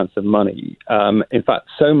enormous amounts of money. In fact,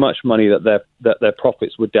 so much money that their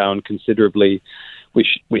profits were down considerably,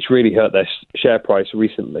 which really hurt their share price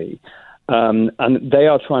recently. And they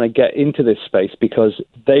are trying to get into this space because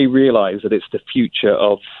they realize that it's the future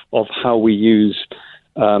of how we use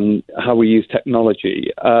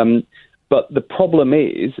technology. But the problem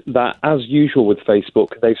is that, as usual with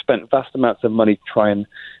Facebook, they've spent vast amounts of money to try and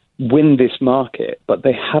win this market, but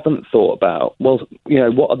they haven't thought about, well, you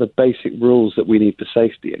know, what are the basic rules that we need for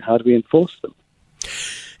safety and how do we enforce them?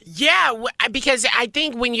 Yeah, because I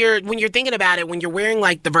think when you're thinking about it, when you're wearing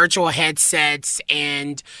like the virtual headsets,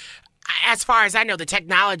 and as far as I know, the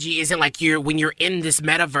technology isn't like when you're in this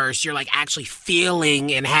metaverse, you're like actually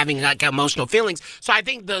feeling and having like emotional feelings. So I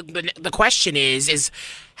think the question is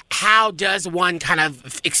how does one kind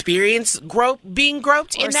of experience being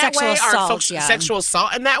groped in that way, or sexual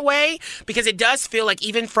assault in that way? Because it does feel like,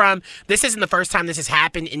 even from, this isn't the first time this has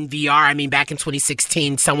happened in VR. I mean, back in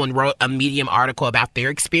 2016, someone wrote a Medium article about their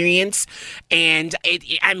experience. And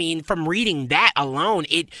from reading that alone,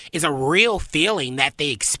 it is a real feeling that they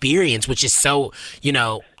experience, which is so,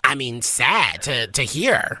 sad to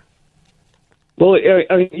hear. Well,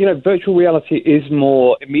 virtual reality is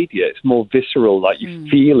more immediate. It's more visceral. Like, you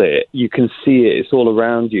feel it, you can see it. It's all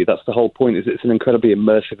around you. That's the whole point. Is it's an incredibly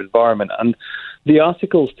immersive environment. And the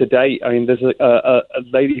articles to date, there's a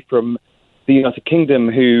lady from the United Kingdom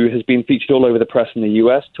who has been featured all over the press in the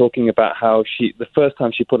US, talking about how the first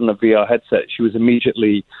time she put on a VR headset, she was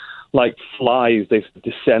immediately like flies. They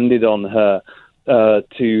descended on her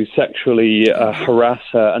to sexually harass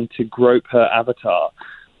her and to grope her avatar.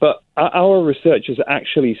 But our researchers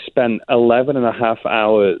actually spent 11 and a half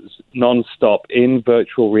hours nonstop in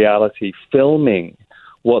virtual reality filming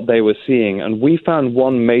what they were seeing. And we found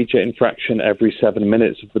one major infraction every 7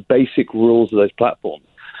 minutes of the basic rules of those platforms.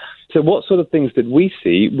 So what sort of things did we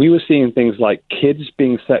see? We were seeing things like kids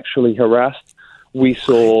being sexually harassed. We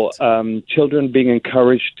saw children being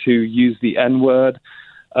encouraged to use the N-word.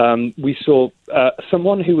 We saw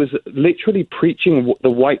someone who was literally preaching the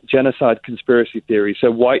white genocide conspiracy theory,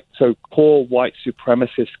 so core white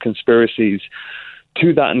supremacist conspiracies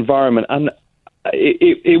to that environment. And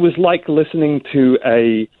it was like listening to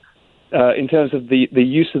in terms of the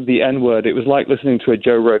use of the N-word, it was like listening to a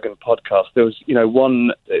Joe Rogan podcast. There was, it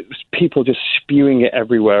was people just spewing it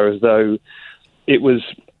everywhere as though it was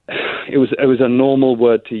a normal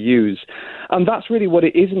word to use. And that's really what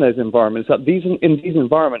it is in those environments, that in these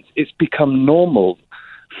environments, it's become normal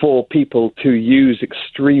for people to use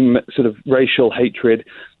extreme sort of racial hatred.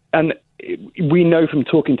 And we know from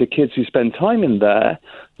talking to kids who spend time in there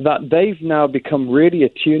that they've now become really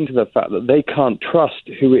attuned to the fact that they can't trust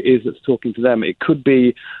who it is that's talking to them. It could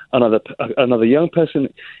be another young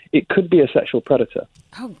person. It could be a sexual predator.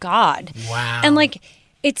 Oh, God. Wow. And like,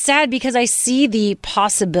 it's sad because I see the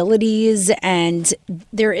possibilities and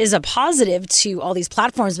there is a positive to all these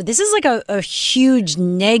platforms, but this is like a huge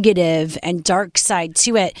negative and dark side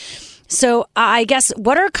to it. So I guess,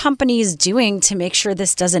 what are companies doing to make sure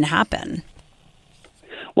this doesn't happen?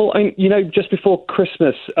 Well, just before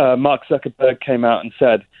Christmas, Mark Zuckerberg came out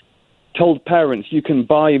and told parents you can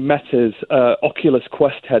buy Meta's Oculus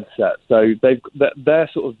Quest headset. So their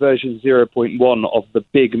sort of version 0.1 of the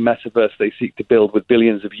big metaverse they seek to build with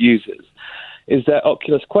billions of users is their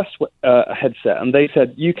Oculus Quest headset. And they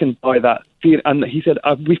said, you can buy that. And he said,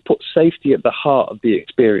 we've put safety at the heart of the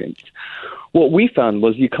experience. What we found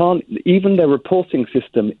was you can't, even their reporting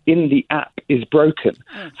system in the app is broken.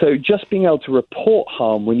 So just being able to report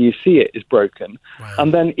harm when you see it is broken. Wow.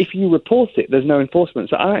 And then if you report it, there's no enforcement.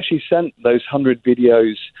 So I actually sent those 100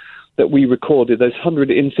 videos that we recorded, those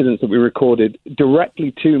 100 incidents that we recorded,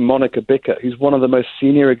 directly to Monica Bicker, who's one of the most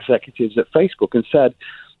senior executives at Facebook, and said,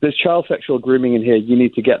 there's child sexual grooming in here. You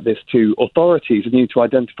need to get this to authorities, and you need to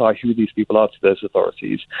identify who these people are to those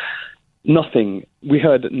authorities. Nothing. We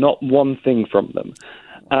heard not one thing from them.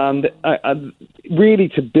 And really,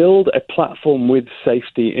 to build a platform with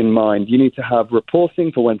safety in mind, you need to have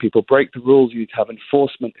reporting for when people break the rules. You need to have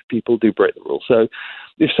enforcement if people do break the rules. So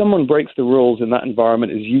if someone breaks the rules in that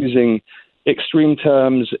environment, is using extreme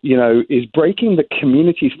terms, is breaking the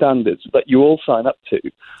community standards that you all sign up to,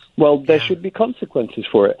 well, there should be consequences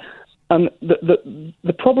for it. And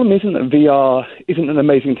the problem isn't that VR isn't an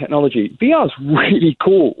amazing technology. VR is really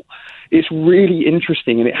cool. It's really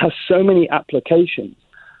interesting, and it has so many applications.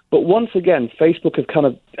 But once again, Facebook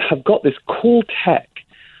have got this cool tech,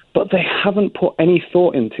 but they haven't put any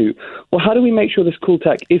thought into, well, how do we make sure this cool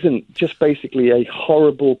tech isn't just basically a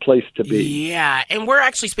horrible place to be? Yeah, and we're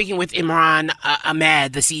actually speaking with Imran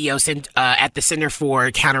Ahmed, the CEO at the Center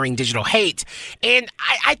for Countering Digital Hate. And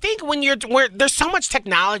I think when there's so much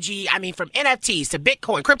technology, from NFTs to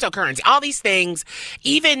Bitcoin, cryptocurrency, all these things,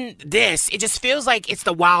 even this, it just feels like it's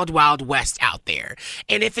the wild, wild west out there.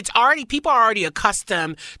 And if people are already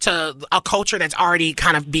accustomed to a culture that's already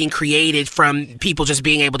kind of being created from people just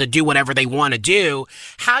being able to do whatever they want to do,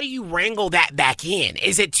 how do you wrangle that back in?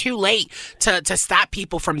 Is it too late to stop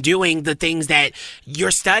people from doing the things that your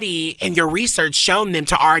study and your research shown them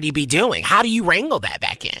to already be doing? How do you wrangle that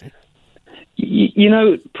back in?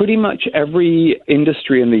 Pretty much every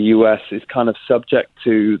industry in the U.S. is kind of subject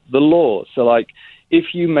to the law. So, like,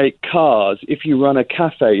 if you make cars, if you run a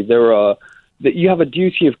cafe, you have a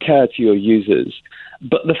duty of care to your users.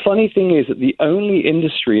 But the funny thing is that the only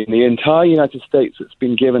industry in the entire United States that's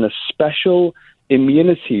been given a special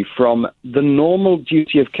immunity from the normal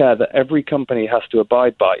duty of care that every company has to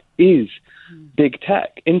abide by is big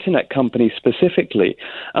tech, internet companies specifically.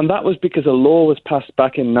 And that was because a law was passed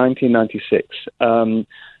back in 1996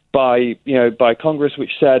 by Congress,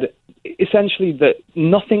 which said essentially that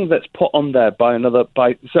nothing that's put on there by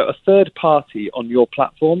a third party on your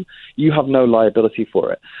platform, you have no liability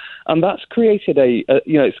for it. And that's created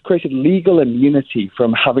it's created legal immunity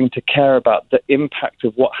from having to care about the impact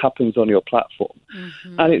of what happens on your platform.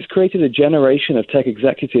 Mm-hmm. And it's created a generation of tech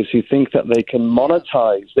executives who think that they can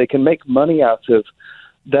monetize, they can make money out of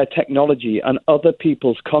their technology and other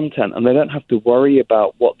people's content, and they don't have to worry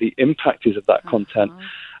about what the impact is of that content.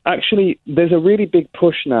 Actually, there's a really big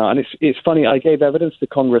push now, and it's funny, I gave evidence to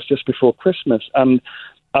Congress just before Christmas, and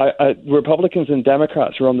Republicans and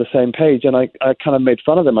Democrats were on the same page, and I kind of made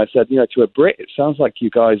fun of them. I said, to a Brit, it sounds like you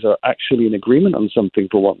guys are actually in agreement on something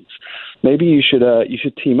for once. Maybe you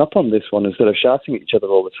should team up on this one instead of shouting at each other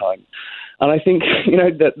all the time. And I think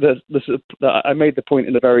that I made the point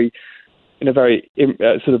in a very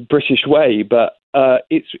sort of British way, but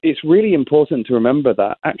it's really important to remember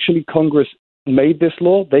that actually Congress made this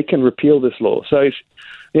law. They can repeal this law. So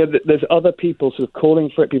there's other people sort of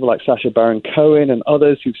calling for it, people like Sacha Baron Cohen and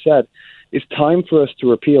others who've said it's time for us to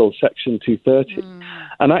repeal Section 230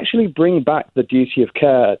 and actually bring back the duty of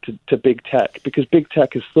care to big tech, because big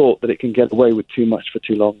tech has thought that it can get away with too much for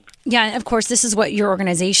too long. Yeah, and of course, this is what your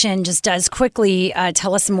organization just does. Quickly,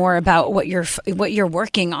 tell us more about what you're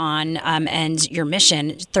working on and your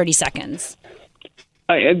mission. 30 seconds.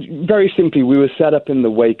 Very simply, we were set up in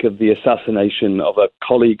the wake of the assassination of a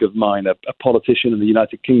colleague of mine, a politician in the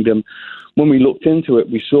United Kingdom. When we looked into it,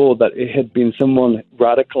 we saw that it had been someone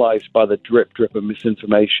radicalized by the drip of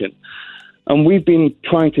misinformation. And we've been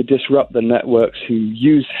trying to disrupt the networks who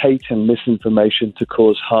use hate and misinformation to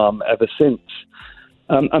cause harm ever since.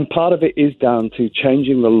 And part of it is down to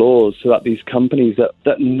changing the laws so that these companies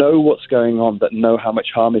that know what's going on, that know how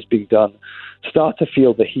much harm is being done, start to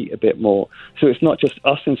feel the heat a bit more. So it's not just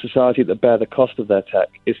us in society that bear the cost of their tech,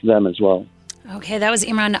 it's them as well. Okay, that was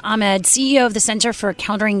Imran Ahmed, CEO of the Center for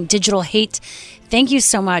Countering Digital Hate. Thank you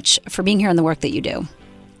so much for being here and the work that you do.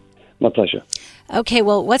 My pleasure. Okay,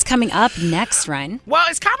 well, what's coming up next, Ryan? Well,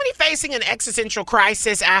 is comedy facing an existential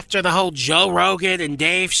crisis after the whole Joe Rogan and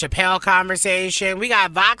Dave Chappelle conversation? We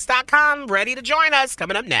got Vox.com ready to join us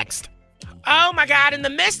coming up next. Oh my God, in the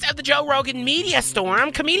midst of the Joe Rogan media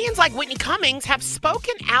storm, comedians like Whitney Cummings have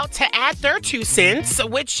spoken out to add their 2 cents,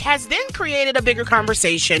 which has then created a bigger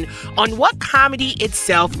conversation on what comedy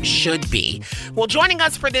itself should be. Well, joining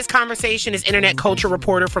us for this conversation is internet culture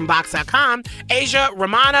reporter from Vox.com, Asia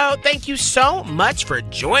Romano. Thank you so much for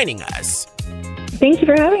joining us. Thank you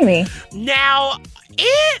for having me. Now,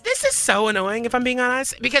 this is so annoying, if I'm being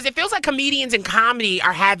honest, because it feels like comedians in comedy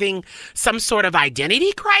are having some sort of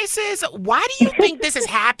identity crisis. Why do you think this is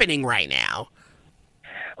happening right now?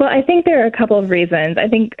 Well, I think there are a couple of reasons. I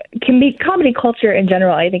think comedy culture in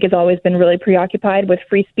general, I think, has always been really preoccupied with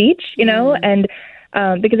free speech, and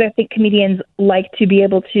because I think comedians like to be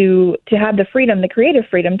able to have the freedom, the creative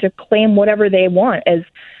freedom, to claim whatever they want as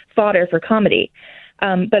fodder for comedy.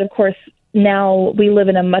 But of course, now we live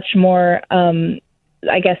in a much more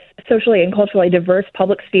socially and culturally diverse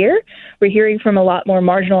public sphere. We're hearing from a lot more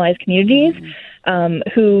marginalized communities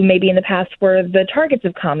who maybe in the past were the targets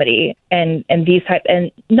of comedy and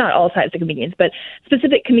not all types of comedians, but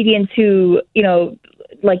specific comedians who,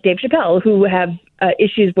 like Dave Chappelle, who have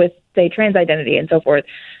issues with, say, trans identity and so forth.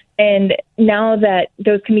 And now that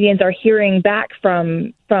those comedians are hearing back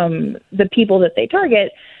from the people that they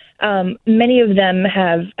target, many of them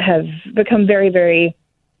have become very, very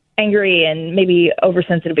angry and maybe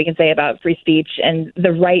oversensitive, we can say, about free speech and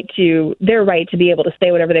their right to be able to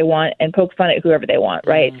say whatever they want and poke fun at whoever they want,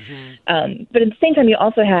 right? Mm-hmm. But at the same time, you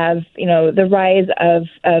also have, the rise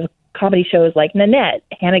of comedy shows like Nanette,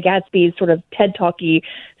 Hannah Gadsby's sort of TED Talky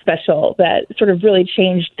special that sort of really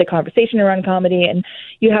changed the conversation around comedy. And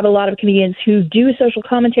you have a lot of comedians who do social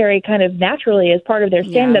commentary kind of naturally as part of their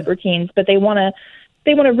stand-up routines, but they want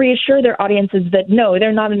to reassure their audiences that, no,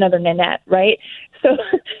 they're not another Nanette, right? So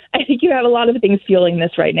I think you have a lot of things fueling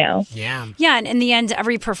this right now. Yeah. Yeah, and in the end,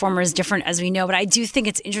 every performer is different, as we know. But I do think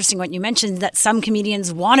it's interesting what you mentioned, that some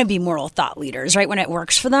comedians want to be moral thought leaders, right, when it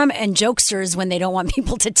works for them, and jokesters when they don't want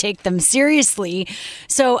people to take them seriously.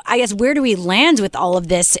 So I guess where do we land with all of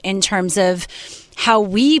this in terms of how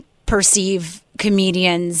we perceive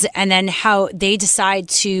comedians and then how they decide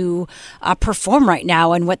to perform right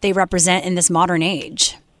now and what they represent in this modern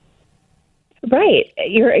age? Right.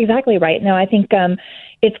 You're exactly right. No, I think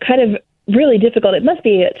it's kind of really difficult. It must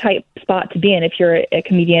be a tight spot to be in if you're a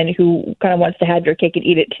comedian who kind of wants to have your cake and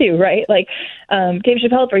eat it too, right? Like Dave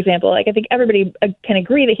Chappelle, for example, I think everybody can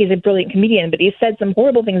agree that he's a brilliant comedian, but he's said some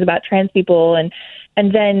horrible things about trans people and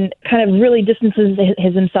then kind of really distances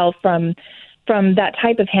himself from that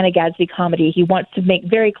type of Hannah Gadsby comedy. He wants to make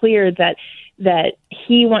very clear that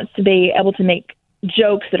he wants to be able to make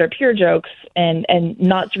jokes that are pure jokes and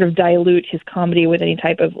not sort of dilute his comedy with any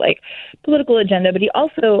type of like political agenda. But he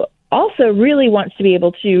also really wants to be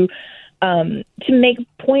able to make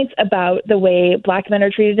points about the way Black men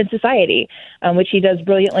are treated in society, which he does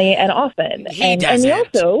brilliantly and often. And he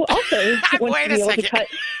also wants Wait to be a able second. to cut.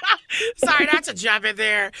 Sorry, not to jump in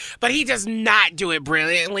there, but he does not do it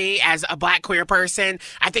brilliantly as a Black queer person.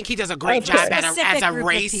 I think he does a great job as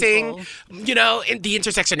erasing, in the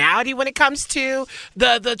intersectionality when it comes to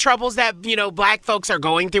the troubles that, Black folks are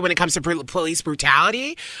going through when it comes to police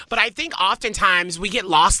brutality. But I think oftentimes we get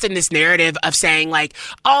lost in this narrative of saying like,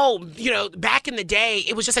 back in the day,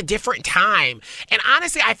 it was just a different time. And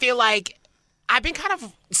honestly, I feel like I've been kind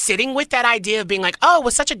of sitting with that idea of being like, it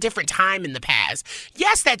was such a different time in the past.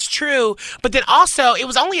 Yes, that's true. But then also it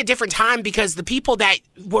was only a different time because the people that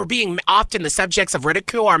were being often the subjects of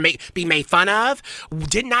ridicule or being made fun of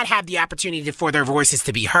did not have the opportunity for their voices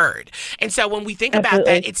to be heard. And so when we think about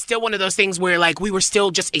that, it's still one of those things where like we were still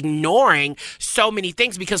just ignoring so many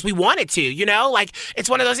things because we wanted to, like it's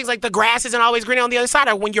one of those things like the grass isn't always green on the other side,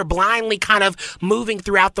 or when you're blindly kind of moving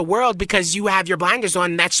throughout the world because you have your blinders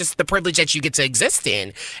on, and that's just the privilege that you get to exist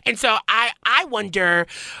in. And so I wonder,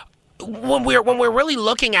 when we're really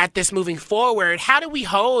looking at this moving forward, how do we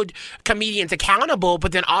hold comedians accountable,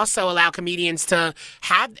 but then also allow comedians to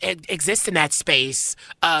exist in that space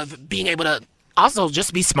of being able to also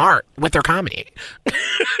just be smart with their comedy?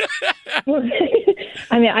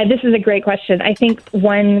 I mean, this is a great question. I think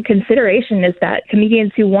one consideration is that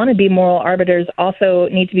comedians who want to be moral arbiters also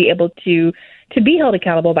need to be able to be held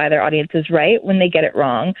accountable by their audiences, right, when they get it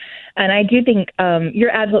wrong. And I do think you're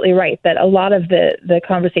absolutely right that a lot of the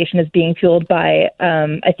conversation is being fueled by,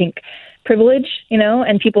 I think, privilege,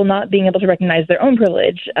 and people not being able to recognize their own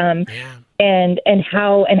privilege, and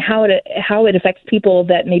how it affects people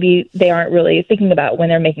that maybe they aren't really thinking about when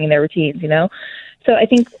they're making their routines, So I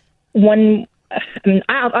think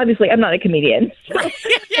I'm not a comedian. So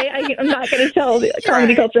I'm not going to tell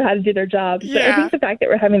comedy culture how to do their job. So I think the fact that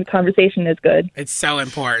we're having the conversation is good. It's so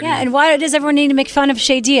important. Yeah, and why does everyone need to make fun of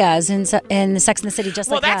Shay Diaz in Sex and the City just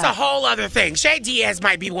like that? Well, that's a whole other thing. Shay Diaz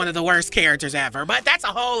might be one of the worst characters ever, but that's a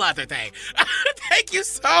whole other thing. Thank you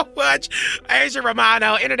so much, Asia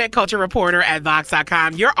Romano, internet culture reporter at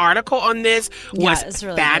Vox.com. Your article on this was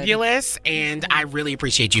really fabulous, and I really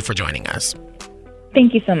appreciate you for joining us.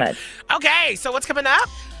 Thank you so much. Okay, so what's coming up?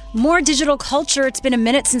 More digital culture. It's been a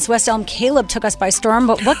minute since West Elm Caleb took us by storm,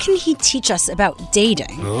 but what can he teach us about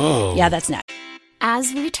dating? Oh. Yeah, that's next.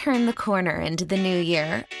 As we turn the corner into the new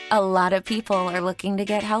year, a lot of people are looking to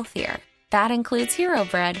get healthier. That includes Hero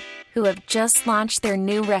Bread, who have just launched their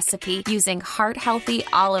new recipe using heart-healthy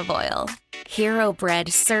olive oil. Hero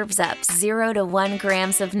Bread serves up 0 to 1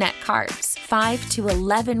 grams of net carbs, 5 to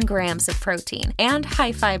 11 grams of protein, and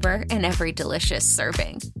high fiber in every delicious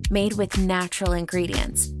serving. Made with natural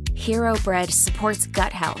ingredients, Hero Bread supports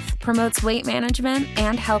gut health, promotes weight management,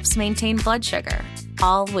 and helps maintain blood sugar.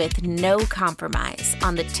 All with no compromise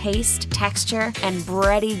on the taste, texture, and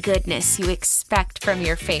bready goodness you expect from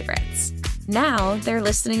your favorites. Now they're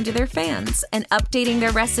listening to their fans and updating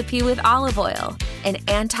their recipe with olive oil, an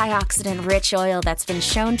antioxidant-rich oil that's been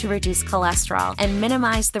shown to reduce cholesterol and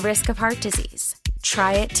minimize the risk of heart disease.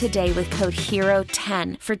 Try it today with code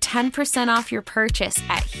HERO10 for 10% off your purchase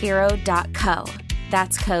at hero.co.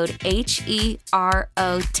 That's code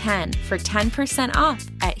HERO10 for 10% off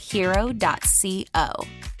at hero.co.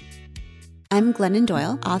 I'm Glennon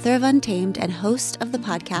Doyle, author of Untamed and host of the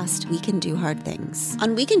podcast We Can Do Hard Things.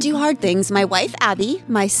 On We Can Do Hard Things, my wife Abby,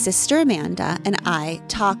 my sister Amanda, and I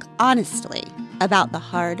talk honestly about the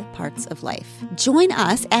hard parts of life. Join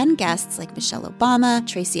us and guests like Michelle Obama,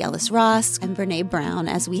 Tracy Ellis Ross, and Brene Brown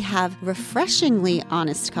as we have refreshingly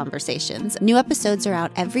honest conversations. New episodes are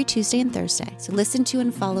out every Tuesday and Thursday, so listen to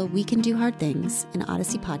and follow We Can Do Hard Things, an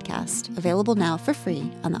Odyssey podcast, available now for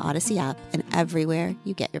free on the Odyssey app and everywhere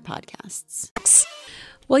you get your podcasts.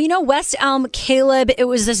 Well, West Elm Caleb, it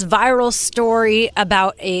was this viral story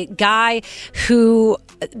about a guy who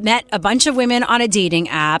met a bunch of women on a dating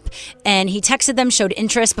app, and he texted them, showed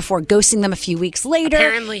interest before ghosting them a few weeks later.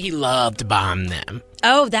 Apparently he loved bomb them.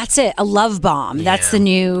 Oh, that's it. A love bomb. Yeah. That's the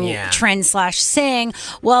new trend / saying.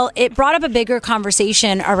 Well, it brought up a bigger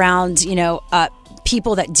conversation around,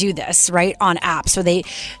 people that do this, right, on apps. So they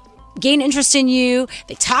gain interest in you,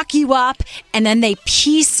 they talk you up, and then they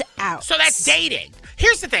peace out. So that's dating.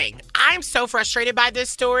 Here's the thing. I'm so frustrated by this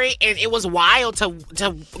story, and it was wild to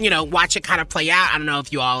watch it kind of play out. I don't know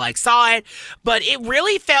if you all saw it, but it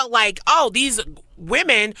really felt like, these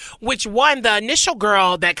women, which one, the initial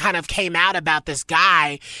girl that kind of came out about this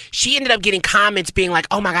guy, she ended up getting comments being like,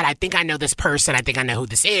 oh my God, I think I know this person. I think I know who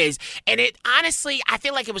this is. And it honestly, I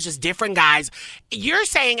feel like it was just different guys. You're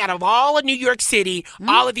saying out of all of New York City,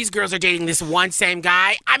 all of these girls are dating this one same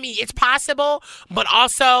guy. I mean, it's possible, but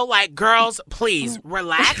also girls, please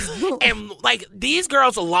relax. And these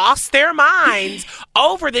girls lost their minds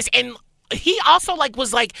over this. And he also I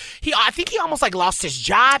think he almost lost his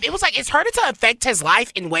job. It was it's started to affect his life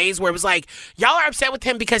in ways where it was y'all are upset with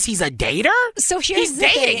him because he's a dater. So he's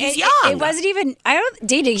dating. Thing. He's young. It wasn't even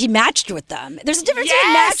dating. He matched with them. There's a difference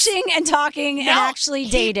between matching and talking and actually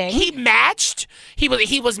dating. He matched. He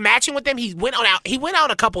was matching with them. He went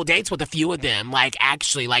on a couple dates with a few of them.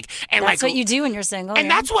 Actually. And that's what you do when you're single. And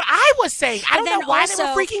that's what I was saying. I don't know why they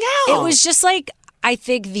were freaking out. It was just I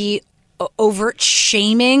think the overt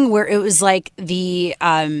shaming where it was the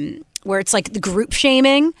where it's the group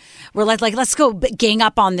shaming where let's go gang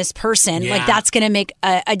up on this person. That's going to make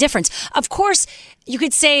a difference. Of course, you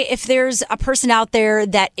could say if there's a person out there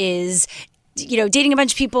that is dating a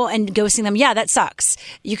bunch of people and ghosting them, that sucks.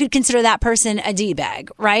 You could consider that person a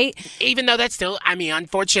D-bag, right? Even though that's still,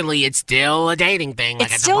 unfortunately, it's still a dating thing.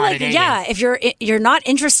 It's still if you're not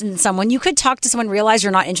interested in someone, you could talk to someone, realize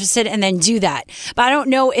you're not interested, and then do that. But I don't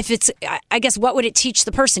know if it's, I guess, what would it teach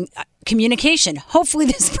the person? Communication. Hopefully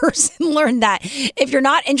this person learned that if you're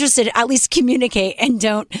not interested, at least communicate and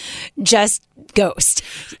don't just ghost.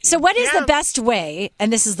 So what is the best way,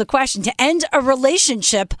 and this is the question, to end a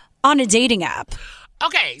relationship on a dating app?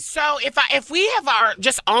 Okay, so if we are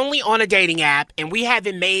just only on a dating app and we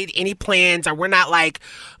haven't made any plans, or we're not like,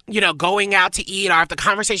 going out to eat, or if the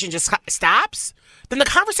conversation just stops, then the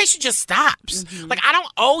conversation just stops. Mm-hmm. Like, I don't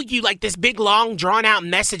owe you like this big, long, drawn out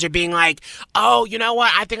message of being like, oh, you know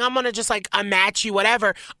what? I think I'm going to just like unmatch you,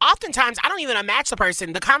 whatever. Oftentimes, I don't even unmatch the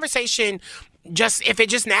person. The conversation if it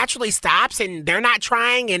just naturally stops and they're not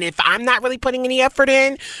trying, and if I'm not really putting any effort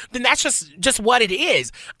in, then that's just what it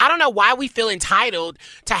is. I don't know why we feel entitled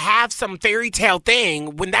to have some fairy tale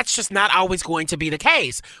thing when that's just not always going to be the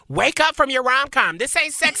case. Wake up from your rom-com. This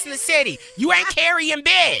ain't Sex in the City. You ain't carrying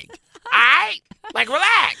big. All right? Like,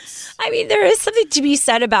 relax. I mean, there is something to be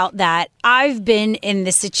said about that. I've been in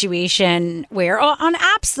this situation where, on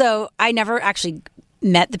apps, though, I never actually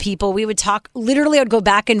met the people. We would talk, literally, I would go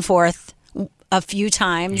back and forth a few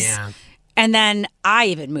times. Yeah. And then I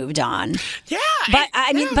even moved on. Yeah. But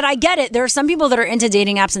but I get it. There are some people that are into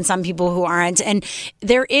dating apps and some people who aren't. And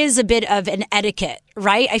there is a bit of an etiquette,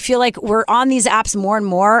 right? I feel like we're on these apps more and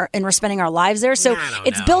more and we're spending our lives there. So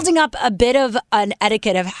it's building up a bit of an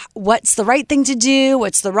etiquette of what's the right thing to do,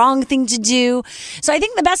 what's the wrong thing to do. So I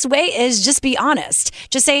think the best way is just be honest.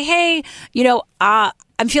 Just say, hey,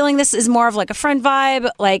 I'm feeling this is more of like a friend vibe.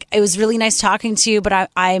 Like, it was really nice talking to you, but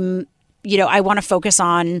I'm I want to focus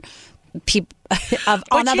on people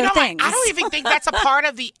on other things. I don't even think that's a part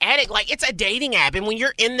of the etiquette. Like, it's a dating app, and when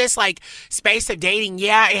you're in this like space of dating,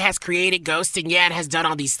 it has created ghosting, it has done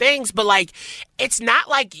all these things, but like, it's not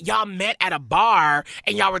like y'all met at a bar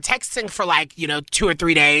and y'all were texting for like 2 or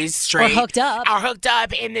 3 days straight, or hooked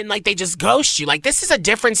up, and then like they just ghost you. Like, this is a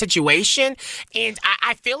different situation, and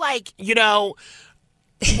I feel like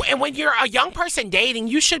and when you're a young person dating,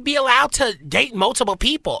 you should be allowed to date multiple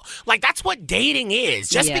people. Like, that's what dating is.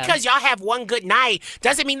 Just because y'all have one good night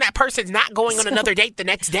doesn't mean that person's not going on another date the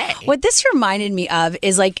next day. What this reminded me of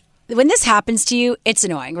is like, when this happens to you, it's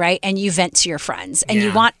annoying, right? And you vent to your friends and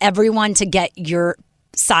you want everyone to get your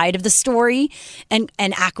side of the story and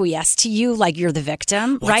acquiesce to you like you're the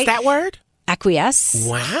victim, right? What's that word? Acquiesce.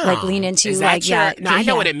 Wow. Like, lean into, is that like, I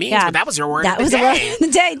know what it means, but that was your word that of the was day. The word of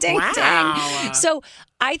the day. Ding, wow. ding. So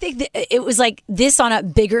I think that it was like this on a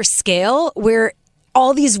bigger scale where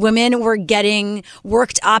all these women were getting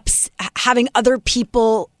worked up, having other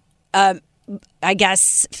people, I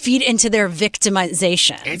guess, feed into their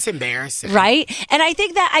victimization. It's embarrassing. Right? And I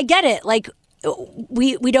think that I get it. Like,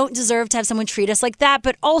 we don't deserve to have someone treat us like that,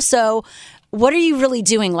 but also, what are you really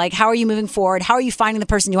doing? Like, how are you moving forward? How are you finding the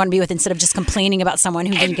person you want to be with instead of just complaining about someone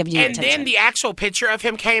who didn't give you attention? And then the actual picture of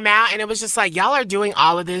him came out, and it was just like, y'all are doing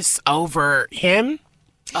all of this over him?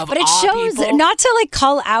 But it shows, not to like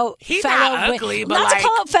call out He's fellow not ugly, but not like, to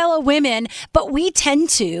call out fellow women, but we tend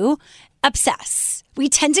to obsess. We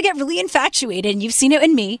tend to get really infatuated, and you've seen it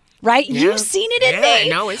in me, right? Yeah. You've seen it in me.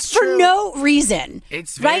 No, it's for true. no reason.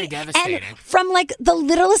 It's very right? devastating. And from like the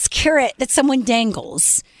littlest carrot that someone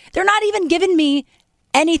dangles, they're not even giving me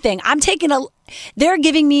anything. They're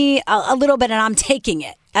giving me a little bit, and I'm taking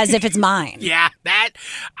it as if it's mine. Yeah,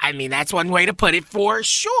 that's one way to put it for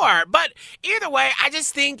sure. But either way, I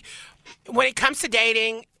just think when it comes to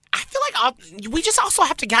dating, I feel like we just also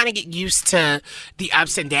have to kind of get used to the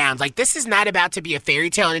ups and downs. Like, this is not about to be a fairy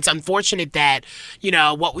tale, and it's unfortunate that,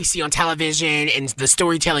 what we see on television and the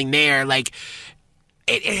storytelling there, like,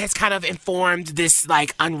 it has kind of informed this,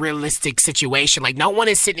 like, unrealistic situation. Like, no one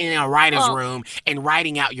is sitting in a writer's room and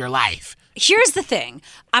writing out your life. Here's the thing.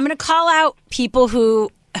 I'm going to call out people who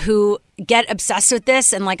get obsessed with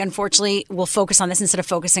this and, like, unfortunately will focus on this instead of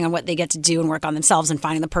focusing on what they get to do and work on themselves and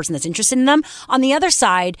finding the person that's interested in them. On the other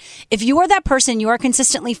side, if you are that person, you are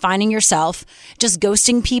consistently finding yourself just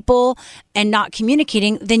ghosting people and not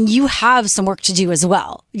communicating, then you have some work to do as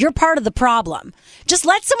well. You're part of the problem. Just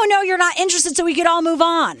let someone know you're not interested so we could all move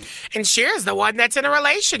on. And Cher's the one that's in a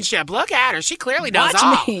relationship. Look at her. She clearly knows Watch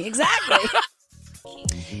all. me. Exactly.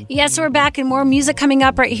 Yes, we're back, and more music coming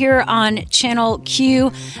up right here on Channel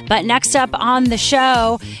Q. But next up on the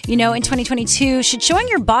show, in 2022, should showing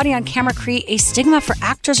your body on camera create a stigma for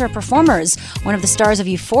actors or performers? One of the stars of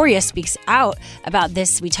Euphoria speaks out about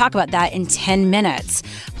this. We talk about that in 10 minutes.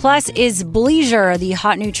 Plus, is bleisure the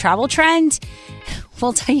hot new travel trend?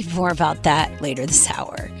 We'll tell you more about that later this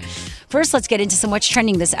hour. First, let's get into some what's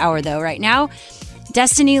trending this hour, though. Right now,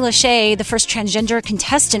 Destiny Lachey, the first transgender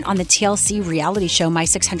contestant on the TLC reality show My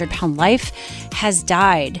 600-Pound Life, has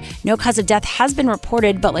died. No cause of death has been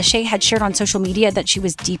reported, but Lachey had shared on social media that she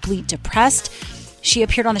was deeply depressed. She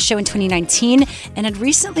appeared on the show in 2019 and had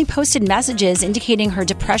recently posted messages indicating her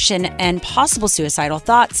depression and possible suicidal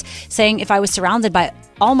thoughts, saying, "If I was surrounded by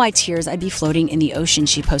all my tears, I'd be floating in the ocean,"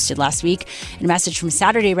 she posted last week. And a message from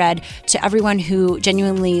Saturday read, "To everyone who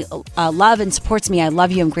genuinely love and supports me, I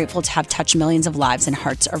love you. I'm grateful to have touched millions of lives and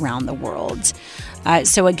hearts around the world."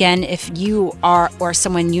 So again, if you are or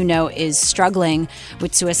someone you know is struggling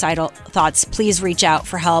with suicidal thoughts, please reach out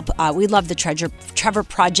for help. We love the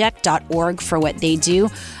trevorproject.org for what they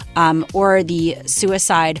do, or the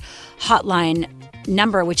suicide hotline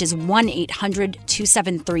number, which is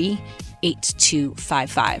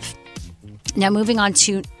 1-800-273-8255. Now, moving on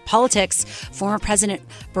to politics, former President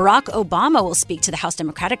Barack Obama will speak to the House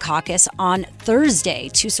Democratic Caucus on Thursday.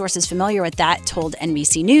 Two sources familiar with that told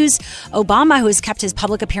NBC News. Obama, who has kept his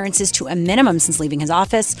public appearances to a minimum since leaving his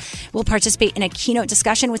office, will participate in a keynote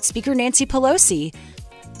discussion with Speaker Nancy Pelosi.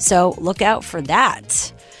 So look out for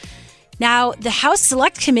that. Now, the House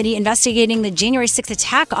Select Committee investigating the January 6th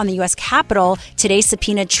attack on the U.S. Capitol today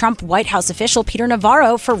subpoenaed Trump White House official Peter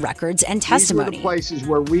Navarro for records and testimony. These were the places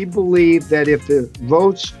where we believe that if the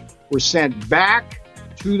votes were sent back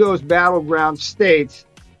to those battleground states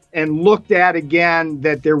and looked at again,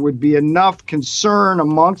 that there would be enough concern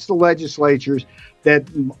amongst the legislatures that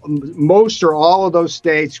most or all of those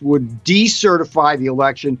states would decertify the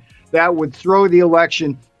election. That would throw the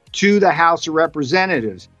election to the House of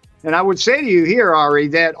Representatives. And I would say to you here, Ari,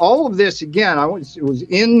 that all of this, again, it was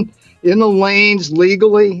in the lanes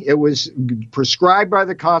legally. It was prescribed by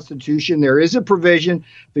the Constitution. There is a provision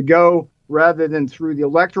to go rather than through the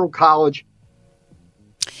Electoral College.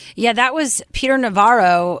 Yeah, that was Peter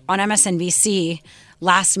Navarro on MSNBC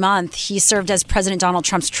last month. He served as President Donald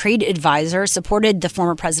Trump's trade advisor, supported the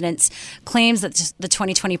former president's claims that the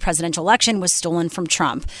 2020 presidential election was stolen from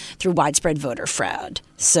Trump through widespread voter fraud.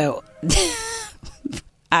 So...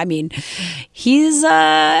 I mean,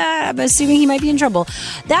 I'm assuming he might be in trouble.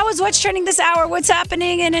 That was what's trending this hour. What's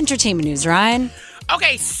happening in entertainment news, Ryan?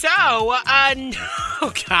 Okay, so,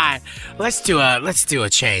 oh God, let's do a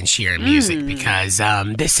change here in music because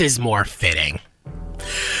this is more fitting.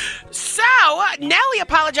 So, Nelly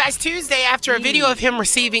apologized Tuesday after a video of him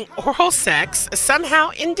receiving oral sex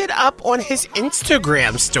somehow ended up on his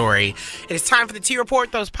Instagram story. It is time for the T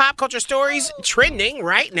Report, those pop culture stories trending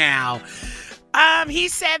right now. He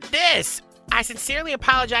said this: "I sincerely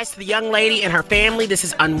apologize to the young lady and her family. This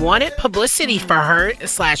is unwanted publicity for her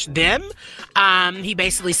 / them." He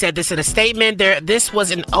basically said this in a statement. This was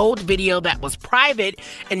an old video that was private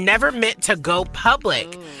and never meant to go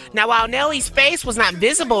public. Now, while Nelly's face was not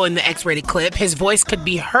visible in the X-rated clip, his voice could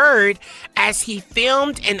be heard as he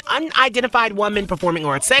filmed an unidentified woman performing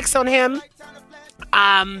oral sex on him.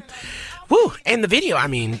 And the video, I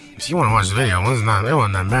mean, if you want to watch the video, it wasn't that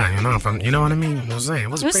bad, you know what I mean? I was saying, it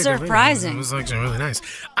was surprising. It was actually really nice.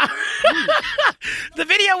 The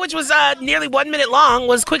video, which was nearly 1 minute long,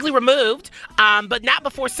 was quickly removed, but not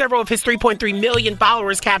before several of his 3.3 million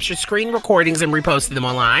followers captured screen recordings and reposted them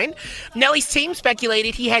online. Nelly's team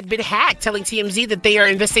speculated he had been hacked, telling TMZ that they are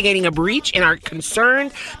investigating a breach and are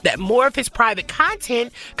concerned that more of his private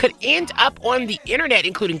content could end up on the internet,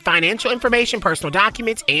 including financial information, personal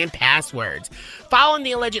documents, and passwords. Following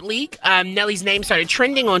the alleged leak, Nelly's name started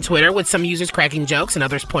trending on Twitter, with some users cracking jokes and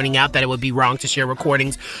others pointing out that it would be wrong to share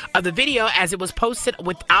recordings of the video as it was posted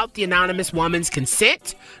without the anonymous woman's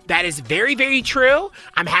consent. That is very, very true.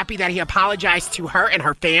 I'm happy that he apologized to her and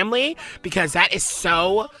her family, because that is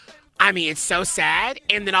so... I mean, it's so sad.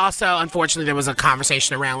 And then also, unfortunately, there was a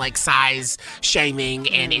conversation around like size shaming,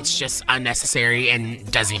 and it's just unnecessary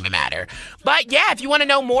and doesn't even matter. But yeah, if you want to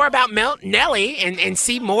know more about Nelly and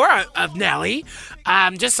see more of Nelly,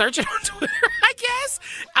 just search it on Twitter, I guess.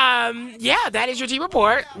 Yeah, that is your T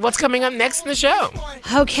Report. What's coming up next in the show?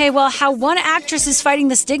 Okay, well, how one actress is fighting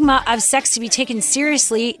the stigma of sex to be taken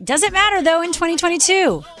seriously doesn't matter, though, in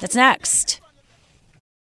 2022. That's next.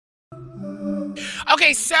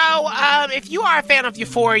 Okay, so if you are a fan of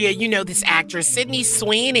Euphoria, you know this actress, Sydney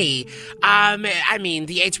Sweeney. I mean,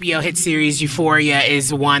 the HBO hit series Euphoria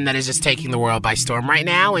is one that is just taking the world by storm right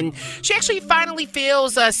now. And she actually finally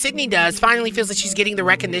feels, Sydney finally feels that she's getting the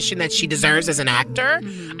recognition that she deserves as an actor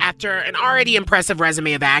after an already impressive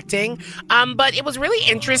resume of acting. But it was really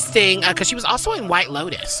interesting because she was also in White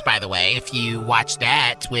Lotus, by the way, if you watch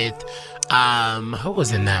that with, who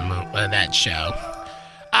was in that show?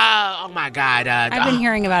 Oh my God! I've been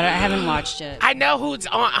hearing about it. I haven't watched it. I know who it's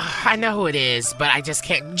on. I know who it is, but I just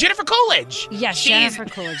can't. Jennifer Coolidge. Yes, Jennifer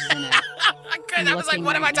Coolidge is in it. I I was like,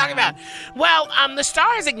 what am I talking about? Well, the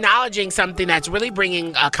Star is acknowledging something that's really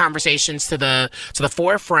bringing conversations to the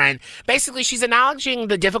forefront. Basically, she's acknowledging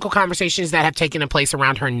the difficult conversations that have taken place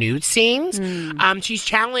around her nude scenes. She's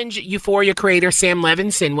challenged Euphoria creator Sam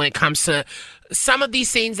Levinson when it comes to some of these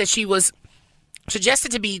scenes that she was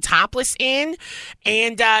suggested to be topless in,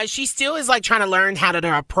 and she still is like trying to learn how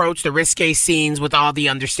to approach the risque scenes with all the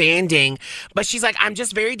understanding, but she's like, I'm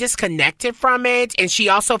just very disconnected from it. And she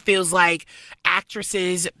also feels like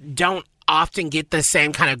actresses don't often get the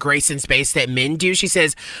same kind of grace and space that men do. She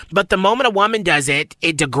says, but the moment a woman does it,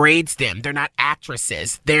 it degrades them. They're not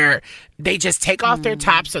actresses. They just take off their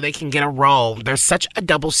top so they can get a role. There's such a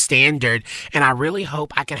double standard, and I really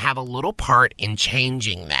hope I can have a little part in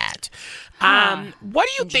changing that. What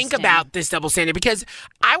do you think about this double standard? Because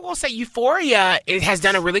I will say Euphoria, it has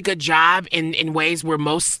done a really good job in ways where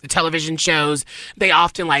most television shows, they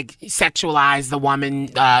often like sexualize the woman,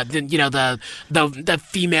 the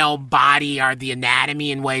female body or the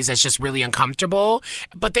anatomy in ways that's just really uncomfortable.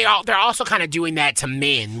 But they're also kind of doing that to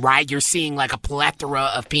men, right? You're seeing like a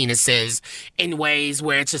plethora of penises in ways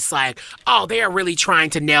where it's just like, oh, they are really trying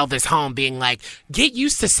to nail this home, being like, get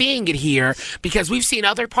used to seeing it here because we've seen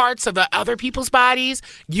other parts of the other people's bodies.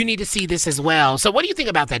 You need to see this as well. So what do you think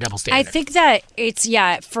about that double standard? I think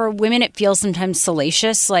that for women it feels sometimes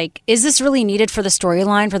salacious. Like, is this really needed for the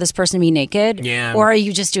storyline for this person to be naked? Yeah. Or are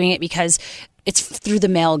you just doing it because it's through the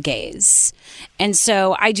male gaze? And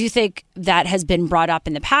so I do think that has been brought up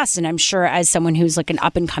in the past, and I'm sure as someone who's like an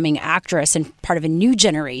up-and-coming actress and part of a new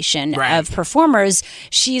generation of performers,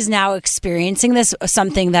 she's now experiencing this,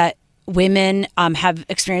 something that women have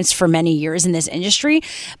experienced for many years in this industry,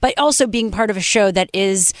 but also being part of a show that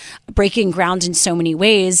is breaking ground in so many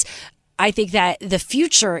ways. I think that the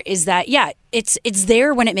future is that, it's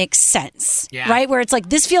there when it makes sense, right? Where it's like,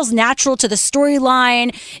 this feels natural to the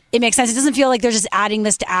storyline. It makes sense. It doesn't feel like they're just adding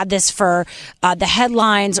this to add this for the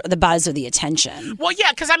headlines or the buzz or the attention. Well,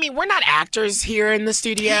 yeah, because, we're not actors here in the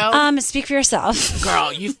studio. Speak for yourself.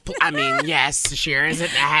 Girl, yes, Sharon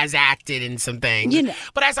has acted in some things.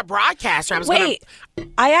 But as a broadcaster,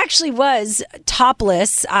 I actually was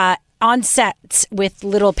topless on set with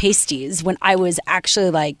little pasties when I was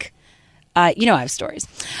actually like, I have stories.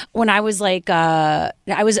 When I was like, I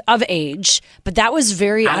was of age, but that was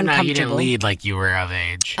very uncomfortable. You didn't lead like you were of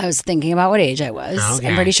age. I was thinking about what age I was. Okay.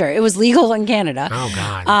 I'm pretty sure it was legal in Canada. Oh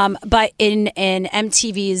God. But in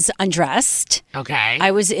MTV's Undressed, okay,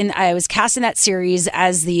 I was cast in that series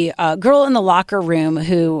as the girl in the locker room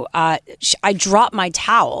who I dropped my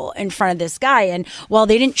towel in front of this guy, and while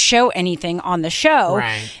they didn't show anything on the show,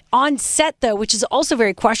 on set though, which is also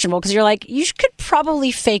very questionable because you're like, you could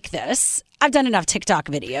probably fake this. I've done enough TikTok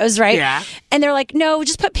videos, right? Yeah. And they're like, no,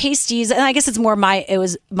 just put pasties. And I guess it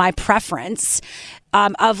was my preference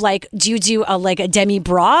of like, do you do a demi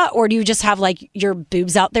bra or do you just have like your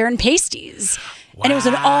boobs out there in pasties? Wow. And it was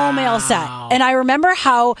an all male set. And I remember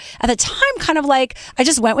how at the time kind of like, I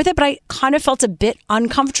just went with it, but I kind of felt a bit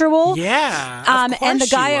uncomfortable. Yeah. And the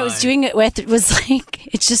guy I was doing it with was like,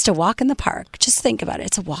 it's just a walk in the park. Just think about it.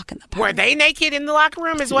 It's a walk in the park. Were they naked in the locker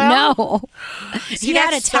room as well? No. He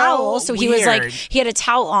had a towel. So he was like, he had a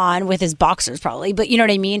towel on with his boxers probably, but you know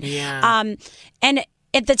what I mean? Yeah. And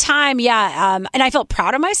at the time, and I felt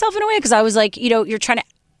proud of myself in a way because I was like, you're trying to,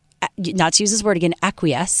 not to use this word again,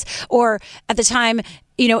 acquiesce. Or at the time,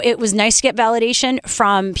 it was nice to get validation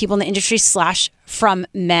from people in the industry / from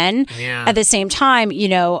men. Yeah. At the same time,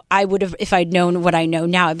 I would have, if I'd known what I know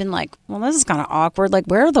now, I've been like, well, this is kind of awkward. Like,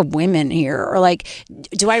 where are the women here? Or like,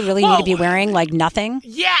 do I really need to be wearing like nothing?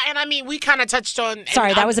 Yeah, and we kind of touched on...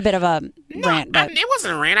 Sorry, that was a bit of a rant. But it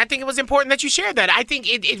wasn't a rant. I think it was important that you shared that. I think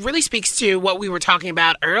it really speaks to what we were talking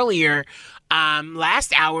about earlier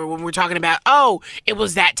last hour when we were talking about, it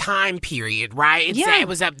was that time period, right? It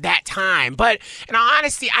was up that time. But in all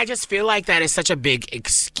honesty, I just feel like that is such a big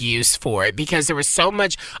excuse for it because there was so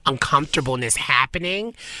much uncomfortableness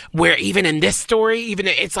happening where even in this story, even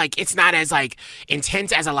it's like, it's not as like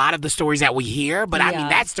intense as a lot of the stories that we hear, but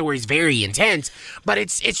that story is very intense, but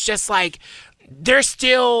it's just like, there's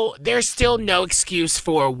still no excuse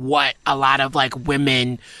for what a lot of like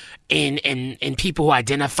women and people who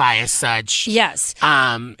identify as such,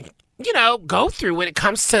 go through when it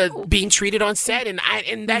comes to being treated on set,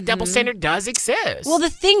 and that double standard does exist. Well, the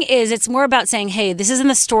thing is, it's more about saying, hey, this is in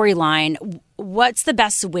the storyline. What's the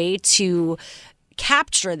best way to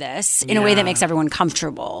capture this in a way that makes everyone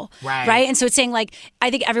comfortable, right? And so it's saying, like, I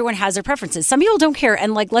think everyone has their preferences. Some people don't care,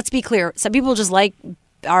 and like, let's be clear, some people just like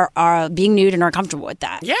are being nude and are comfortable with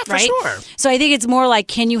that. Yeah, for right? sure. So I think it's more like,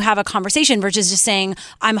 can you have a conversation versus just saying,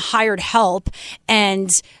 I'm hired help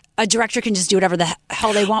and a director can just do whatever the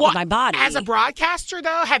hell they want with my body. As a broadcaster,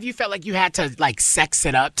 though, have you felt like you had to like sex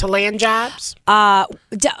it up to land jobs? Not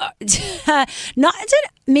to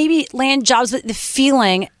maybe land jobs, but the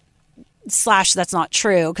feeling. / that's not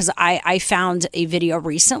true, because I found a video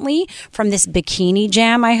recently from this bikini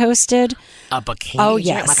jam I hosted. A bikini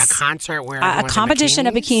jam? Yes. Like a concert where a competition,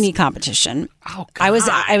 a bikini competition. Oh, God.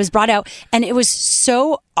 I was brought out, and it was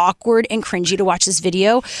so awkward and cringy to watch this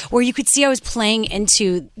video where you could see I was playing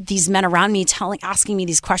into these men around me asking me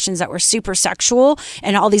these questions that were super sexual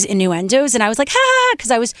and all these innuendos, and I was like, ha,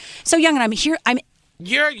 because I was so young, and You're I'm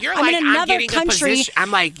like, in another getting country. I'm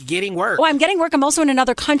like getting work. Well, I'm getting work. I'm also in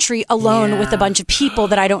another country alone with a bunch of people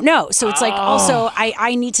that I don't know. So it's like also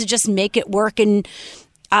I need to just make it work, and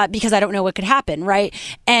because I don't know what could happen, right?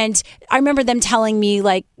 And I remember them telling me,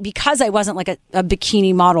 like, because I wasn't like a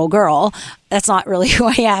bikini model girl, that's not really who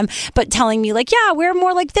I am, but telling me like, yeah, wear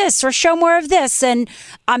more like this or show more of this, and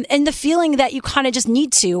the feeling that you kind of just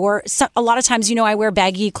need to, or a lot of times, I wear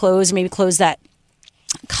baggy clothes, maybe clothes that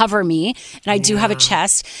cover me, and I do have a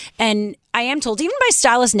chest, and I am told even by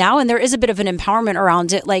stylists now, and there is a bit of an empowerment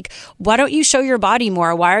around it, like, why don't you show your body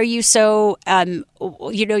more? Why are you so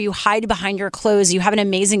you hide behind your clothes? You have an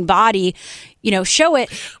amazing body, show it.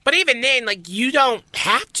 But even then, like, you don't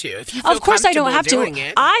have to. If you feel of course I don't have to.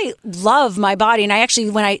 It. I love my body, and I actually,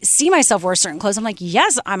 when I see myself wear certain clothes, I'm like,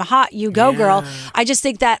 yes, I'm hot, you go, girl. I just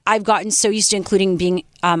think that I've gotten so used to, including being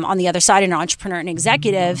on the other side, an entrepreneur and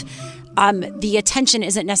executive, the attention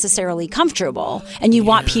isn't necessarily comfortable, and you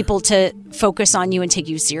want people to focus on you and take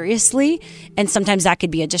you seriously, and sometimes that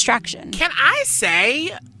could be a distraction. Can I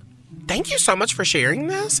say thank you so much for sharing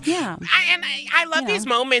this? Yeah. I love these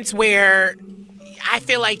moments where I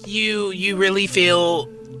feel like you really feel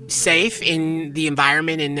safe in the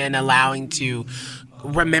environment, and then allowing to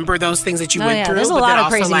remember those things that you went through. There's a lot of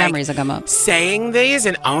crazy memories that come up. Saying these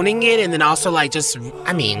and owning it, and then also like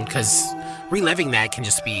because reliving that can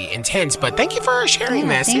just be intense. But thank you for sharing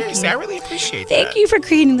that. Seriously, I really appreciate that. Thank you for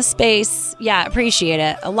creating the space. Yeah, appreciate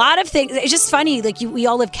it. A lot of things. It's just funny. Like, we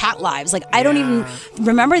all live cat lives. Like, I don't even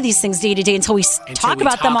remember these things day to day until we talk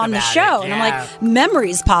about them on the show. And I'm like,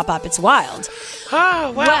 memories pop up. It's wild.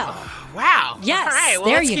 Oh, wow. Yes. All right. Well,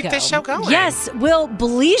 there let's you keep go. this show going. Yes. Will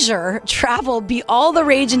bleisure travel be all the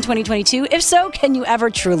rage in 2022? If so, can you ever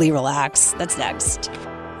truly relax? That's next.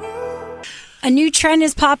 A new trend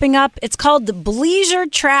is popping up. It's called the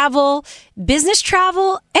bleisure travel, business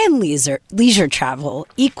travel, and leisure travel,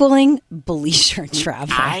 equaling bleisure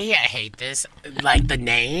travel. I hate this, like, the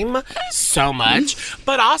name so much.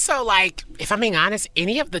 But also, like, if I'm being honest,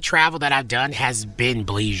 any of the travel that I've done has been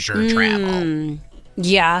bleisure travel.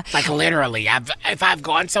 Yeah. Like, literally. If I've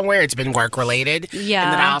gone somewhere, it's been work-related. Yeah.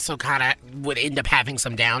 And then I also kind of would end up having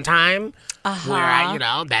some downtime.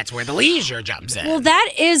 Where that's where the leisure jumps in. Well, that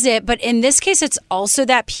is it. But in this case, it's also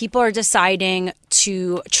that people are deciding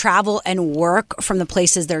to travel and work from the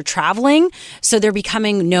places they're traveling. So they're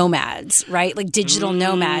becoming nomads, right? Like digital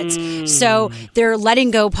nomads. So they're letting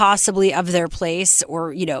go possibly of their place,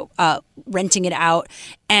 or, renting it out.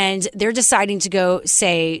 And they're deciding to go,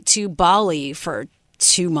 say, to Bali for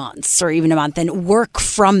 2 months or even a month and work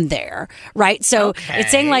from there, right? So it's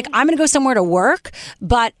saying, like, I'm going to go somewhere to work,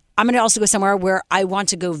 but I'm going to also go somewhere where I want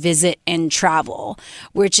to go visit and travel,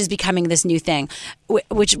 which is becoming this new thing,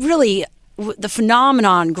 which really, the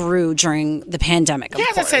phenomenon grew during the pandemic, of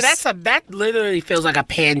course. I say, that literally feels like a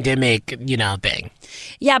pandemic, thing.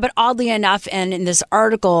 Yeah, but oddly enough, and in this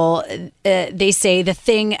article, they say the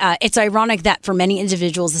thing, it's ironic that for many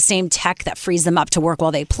individuals, the same tech that frees them up to work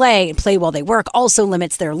while they play and play while they work also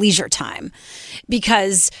limits their leisure time,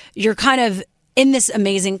 because you're kind of in this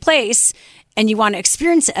amazing place and you want to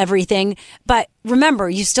experience everything. But remember,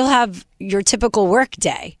 you still have your typical work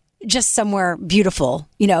day, just somewhere beautiful.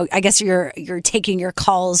 I guess you're taking your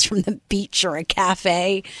calls from the beach or a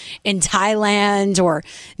cafe in Thailand or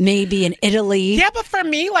maybe in Italy. Yeah, but for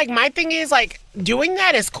me, like, my thing is, like, doing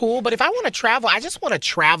that is cool. But if I want to travel, I just want to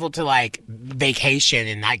travel to, like, vacation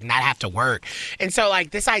and, like, not have to work. And so,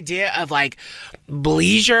 like, this idea of, like,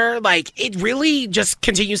 bleisure, like, it really just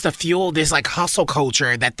continues to fuel this, like, hustle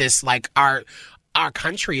culture that this, like, our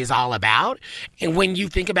country is all about. And when you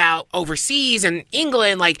think about overseas and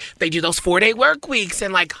England, like, they do those 4-day work weeks,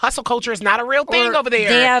 and, like, hustle culture is not a real thing over there.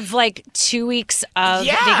 They have, like, 2 weeks of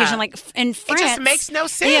vacation. Like, in France, it just makes no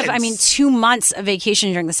sense. They have, 2 months of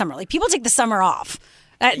vacation during the summer. Like, people take the summer off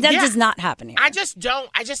That does not happen here. I just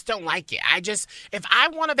don't like it. If I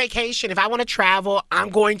want a vacation, if I want to travel, I'm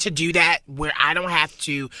going to do that where I don't have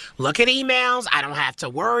to look at emails. I don't have to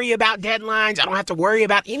worry about deadlines. I don't have to worry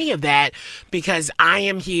about any of that because I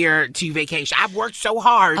am here to vacation. I've worked so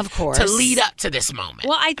hard to lead up to this moment.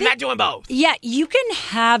 Well, I'm not doing both. Yeah, you can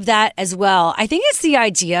have that as well. I think it's the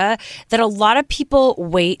idea that a lot of people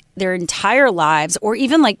wait their entire lives or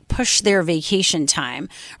even like push their vacation time,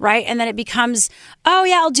 right? And then it becomes, oh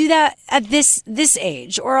yeah, I'll do that at this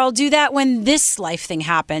age, or I'll do that when this life thing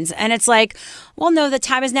happens. And it's like, well, no, the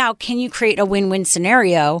time is now. Can you create a win-win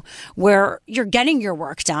scenario where you're getting your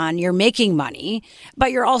work done, you're making money,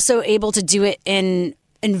 but you're also able to do it in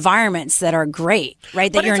environments that are great,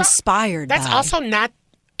 right? That you're inspired by. That's also not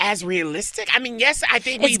as realistic. I mean, yes, I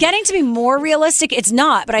think it's getting to be more realistic. It's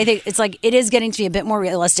not, but I think it's like it is getting to be a bit more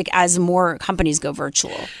realistic as more companies go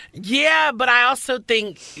virtual. Yeah, but I also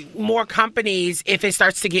think more companies, if it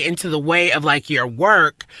starts to get into the way of like your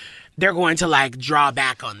work, they're going to like draw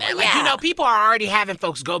back on that. Like, people are already having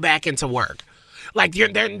folks go back into work. Like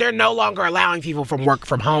they're no longer allowing people from work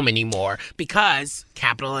from home anymore because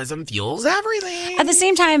capitalism fuels everything. At the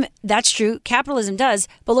same time, that's true. Capitalism does.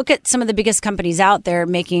 But look at some of the biggest companies out there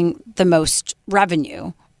making the most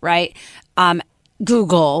revenue, right?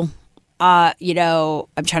 Google, I'm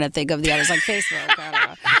trying to think of the others like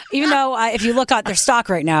Facebook. Even though if you look at their stock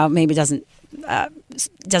right now, maybe doesn't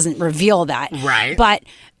reveal that. Right. But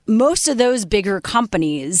most of those bigger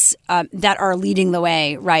companies that are leading the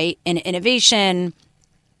way, right, in innovation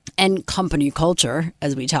and company culture,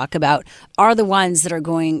 as we talk about, are the ones that are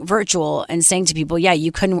going virtual and saying to people, yeah,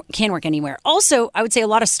 you can work anywhere. Also, I would say a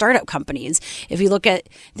lot of startup companies, if you look at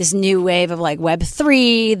this new wave of like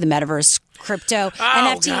Web3, the metaverse, crypto,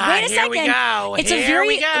 NFT. God, wait a second.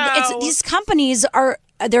 We go. These companies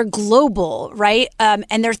they're global, right?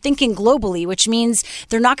 And they're thinking globally, which means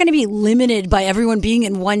they're not going to be limited by everyone being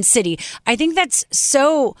in one city. I think that's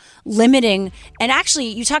so limiting. And actually,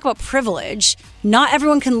 you talk about privilege. Not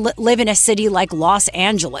everyone can live in a city like Los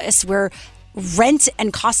Angeles, where rent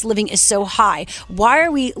and cost of living is so high. Why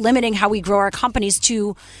are we limiting how we grow our companies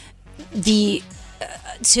to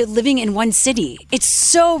living in one city? It's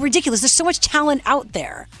so ridiculous. There's so much talent out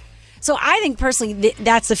there. So I think personally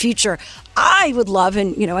that's the future. I would love,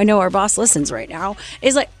 and I know our boss listens right now,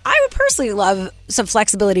 is like I would personally love some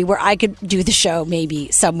flexibility where I could do the show maybe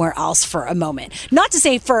somewhere else for a moment. Not to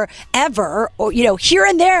say forever or, here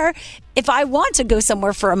and there. If I want to go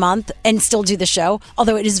somewhere for a month and still do the show,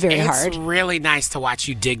 although it is very hard. It's really nice to watch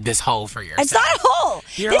you dig this hole for yourself. It's not a hole.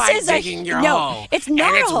 You're digging your hole. It's not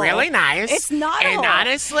and a it's hole. really nice. It's not a hole. And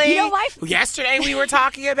honestly, yesterday we were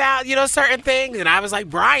talking about, certain things, and I was like,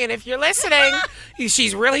 Brian, if you're listening,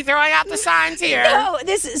 she's really throwing out the signs here. No,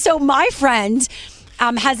 so my friend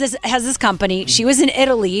has this company. She was in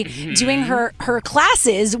Italy doing her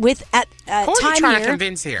classes with at Who are you time trying here. to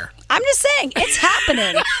convince here? I'm just saying, it's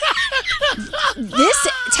happening.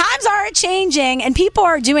 Times are changing, and people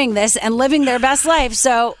are doing this and living their best life.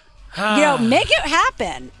 So, make it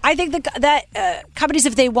happen. I think that companies,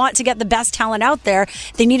 if they want to get the best talent out there,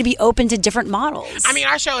 they need to be open to different models. I mean,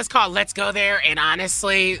 our show is called Let's Go There, and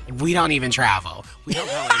honestly, we don't even travel. We don't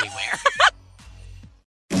go anywhere.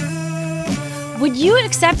 Would you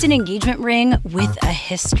accept an engagement ring with a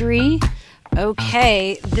history?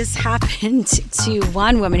 Okay, this happened to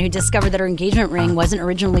one woman who discovered that her engagement ring wasn't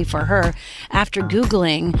originally for her after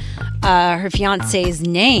Googling her fiance's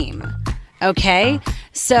name. Okay,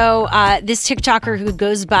 so this TikToker who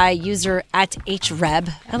goes by user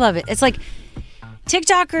 @HReb, I love it. It's like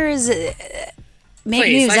TikTokers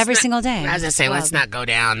make news every single day. As I say, let's not go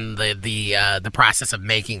down the process of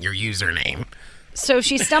making your username. So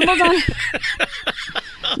she stumbled on.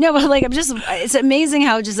 No, but it's amazing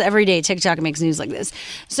how just every day TikTok makes news like this.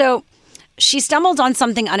 So she stumbled on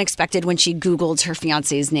something unexpected when she Googled her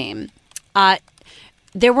fiance's name.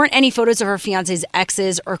 There weren't any photos of her fiance's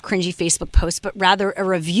exes or cringy Facebook posts, but rather a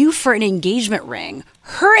review for an engagement ring,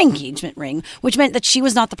 her engagement ring, which meant that she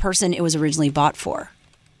was not the person it was originally bought for.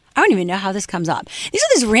 I don't even know how this comes up. These are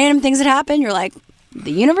these random things that happen. You're like,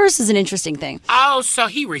 the universe is an interesting thing. Oh, so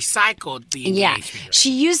he recycled the engagement ring.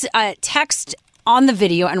 She used text on the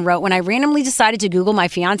video and wrote, when I randomly decided to Google my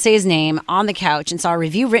fiance's name on the couch and saw a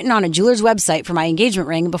review written on a jeweler's website for my engagement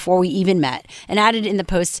ring before we even met, and added in the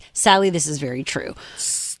post, sadly, this is very true.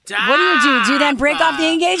 Stop. What do? Do you then break off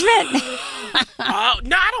the engagement?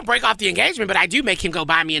 No, I don't break off the engagement, but I do make him go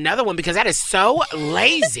buy me another one because that is so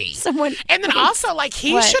lazy. And then also,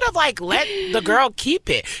 he should have let the girl keep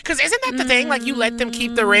it. Because isn't that the thing? Like, you let them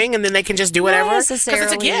keep the ring and then they can just do whatever? Because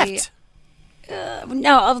it's a gift.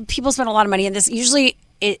 No, people spend a lot of money on this. Usually,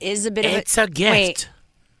 it is a bit of It's a gift. Wait,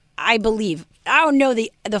 I believe. I don't know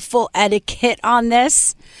the full etiquette on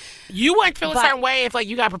this. You wouldn't feel a certain way if, like,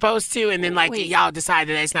 you got proposed to and then, like, y'all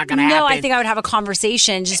decided that it's not going to happen? No, I think I would have a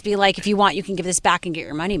conversation. Just be like, if you want, you can give this back and get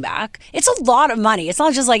your money back. It's a lot of money. It's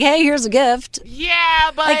not just like, hey, here's a gift.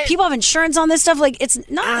 Yeah, but... Like, people have insurance on this stuff. Like, it's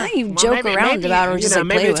not you joke around about or just, like,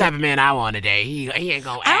 play maybe with. the type of man I want today, he ain't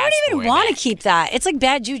going to ask I don't even want to that. keep that. It's like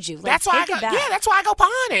bad juju. Like, That's why take it back. that's why I go pawn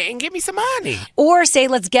it and give me some money. Or say,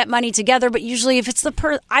 let's get money together. But usually if it's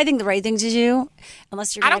I think the right thing to do,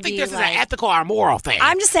 unless you're I going don't to be think this like, is an ethical or moral thing.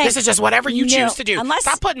 I'm just saying. This is just whatever you choose to do.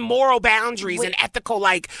 Stop putting moral boundaries and ethical,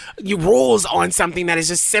 like, rules on something that is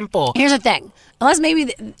just simple. Here's the thing. Unless maybe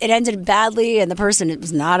it ended badly and the person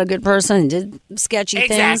was not a good person and did sketchy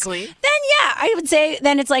things. Exactly. Then, yeah, I would say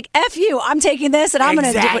then it's like, F you, I'm taking this and I'm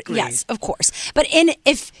going to do it. Yes, of course. But in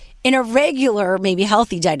a regular, maybe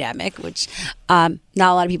healthy dynamic, which not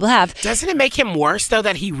a lot of people have. Doesn't it make him worse, though,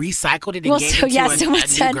 that he recycled it and gave it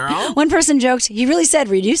to a new girl? One person joked, he really said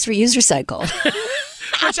reduce, reuse, recycle.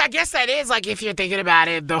 Which I guess that is, like, if you're thinking about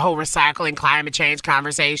it, the whole recycling, climate change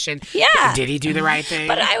conversation. Yeah. Did he do the right thing?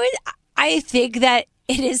 But I think that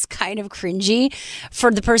it is kind of cringy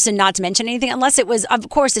for the person not to mention anything, unless it was, of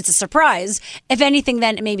course, it's a surprise. If anything,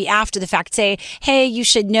 then maybe after the fact, say, hey, you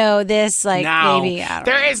should know this, like, maybe, I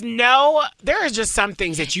don't know. There is just some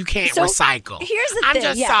things that you can't recycle. Here's the I'm thing.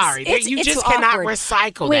 just yes, sorry. You it's just cannot awkward.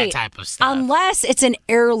 recycle Wait, that type of stuff. Unless it's an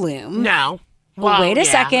heirloom. No. Well, wait a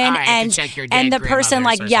second, all right, and check your and dead the person,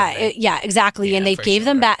 like, grandmothers or yeah, exactly, and they gave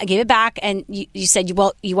it back, and you said,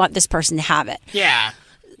 well, you want this person to have it. Yeah,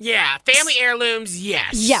 family heirlooms,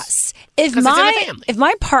 yes. Yes, if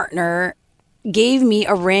my partner gave me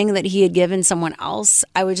a ring that he had given someone else,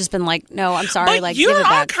 I would just been like, no, I'm sorry, But like, you give it are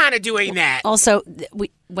back. kind of doing that. Also, when we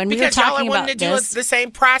were because y'all talking wanted about to do this, the same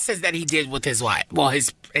process that he did with his wife. Well,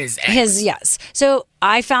 his ex. Yes. So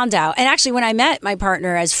I found out, and actually, when I met my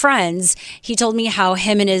partner as friends, he told me how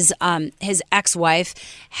him and his ex-wife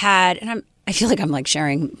had, and I feel like I'm like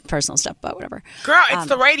sharing personal stuff, but whatever. Girl, it's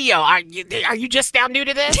the radio. Are you just now new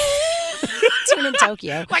to this? Tune in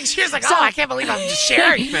Tokyo. Like, she was like, I can't believe I'm just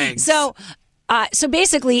sharing things. So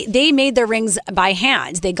basically, they made their rings by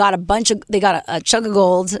hand. They got a chunk of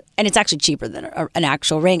gold, and it's actually cheaper than an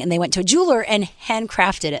actual ring. And they went to a jeweler and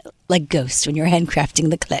handcrafted it like Ghost when you're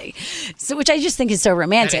handcrafting the clay. So, which I just think is so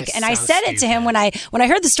romantic. And I said it to him when I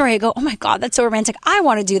heard the story. I go, oh my God, that's so romantic. I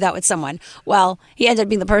want to do that with someone. Well, he ended up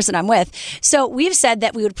being the person I'm with. So we've said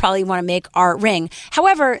that we would probably want to make our ring.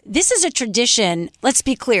 However, this is a tradition. Let's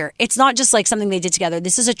be clear. It's not just like something they did together.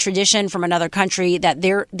 This is a tradition from another country that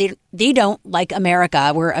they don't like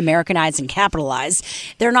America. We're Americanized and capitalized.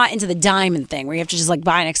 They're not into the diamond thing where you have to just like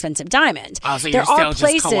buy an expensive diamond. Oh, so you're still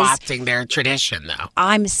just co-opting their tradition, though.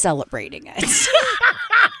 I'm celebrating it.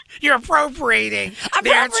 You're appropriating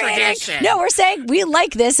their tradition. No, we're saying we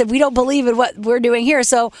like this and we don't believe in what we're doing here,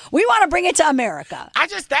 so we want to bring it to America.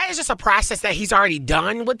 That is just a process that he's already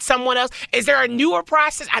done with someone else. Is there a newer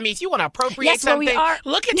process? I mean, if you want to appropriate something,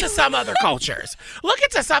 look into some other cultures. Look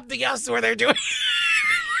into something else where they're doing.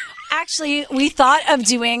 Actually, we thought of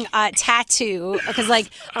doing a tattoo because, like,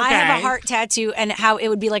 I have a heart tattoo and how it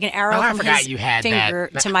would be like an arrow from his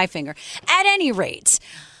finger to my finger. At any rate,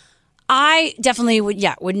 I definitely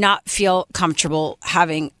would not feel comfortable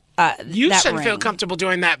having You that shouldn't ring. feel comfortable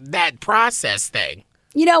doing that process thing.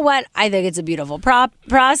 You know what? I think it's a beautiful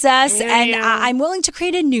process, and I'm willing to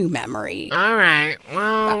create a new memory. All right.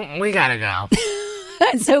 Well, we gotta go.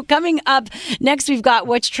 So coming up next, we've got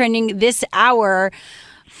what's trending this hour.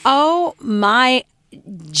 Oh my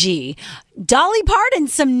G. Dolly Parton,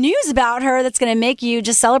 some news about her that's going to make you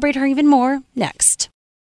just celebrate her even more next.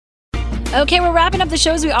 Okay, we're wrapping up the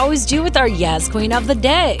shows we always do with our Yes Queen of the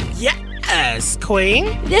Day. Yes, Queen.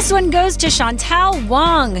 This one goes to Chantal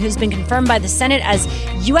Wong, who's been confirmed by the Senate as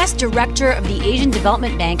U.S. Director of the Asian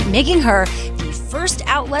Development Bank, making her the first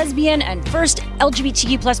out lesbian and first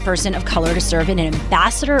LGBTQ plus person of color to serve in an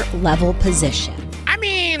ambassador-level position. I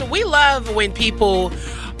mean, we love when people,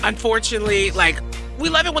 unfortunately, like, we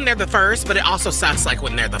love it when they're the first, but it also sucks like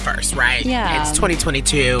when they're the first, right? Yeah. It's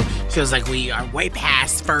 2022. Feels like we are way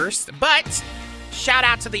past first. But shout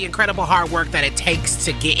out to the incredible hard work that it takes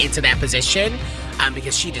to get into that position,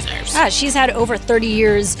 because she deserves. She's had over 30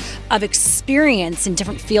 years of experience in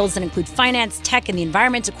different fields that include finance, tech, and the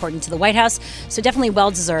environment, according to the White House. So definitely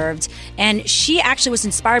well-deserved. And she actually was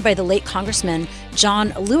inspired by the late Congressman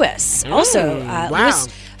John Lewis. Lewis,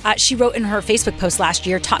 she wrote in her Facebook post last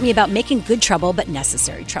year, taught me about making good trouble, but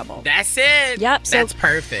necessary trouble. That's it. Yep. So that's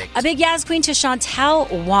perfect. A big Yas Queen to Chantal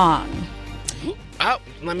Wong. Oh,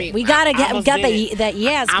 let me. We got that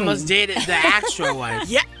Yas Queen. I almost did the actual one.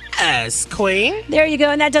 Yes, Yes, queen. There you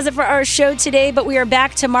go. And that does it for our show today. But we are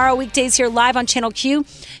back tomorrow, weekdays here live on Channel Q,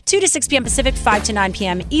 2 to 6 p.m. Pacific, 5 to 9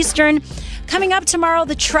 p.m. Eastern. Coming up tomorrow,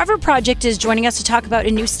 the Trevor Project is joining us to talk about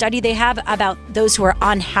a new study they have about those who are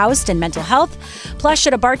unhoused and mental health. Plus,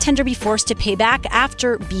 should a bartender be forced to pay back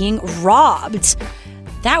after being robbed?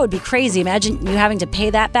 That would be crazy. Imagine you having to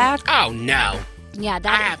pay that back. Oh, no. Yeah,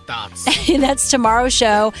 I have thoughts. That's tomorrow's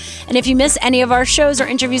show. And if you miss any of our shows or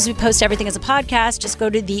interviews, we post everything as a podcast. Just go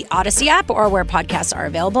to the Odyssey app or where podcasts are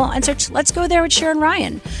available and search Let's Go There with Sharon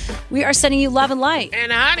Ryan. We are sending you love and light.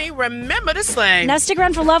 And honey, remember to slay. Now stick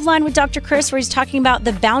around for Love Line with Dr. Chris, where he's talking about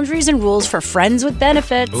the boundaries and rules for friends with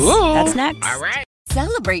benefits. Ooh. That's next. All right.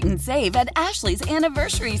 Celebrate and save at Ashley's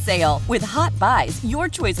Anniversary Sale. With Hot Buys, your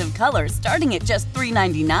choice of colors starting at just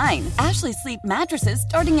 $3.99. Ashley Sleep mattresses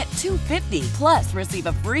starting at $2.50. Plus, receive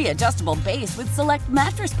a free adjustable base with select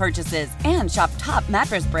mattress purchases. And shop top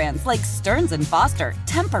mattress brands like Stearns & Foster,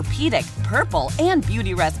 Tempur-Pedic, Purple, and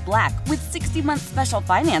Beautyrest Black with 60-month special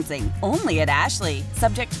financing. Only at Ashley.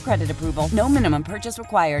 Subject to credit approval. No minimum purchase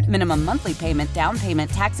required. Minimum monthly payment, down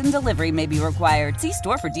payment, tax, and delivery may be required. See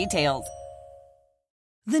store for details.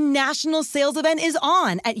 The national sales event is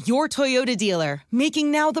on at your Toyota dealer,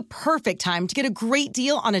 making now the perfect time to get a great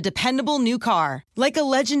deal on a dependable new car. Like a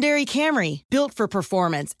legendary Camry, built for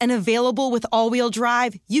performance and available with all-wheel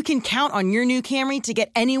drive, you can count on your new Camry to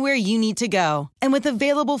get anywhere you need to go. And with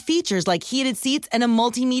available features like heated seats and a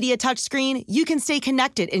multimedia touchscreen, you can stay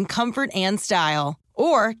connected in comfort and style.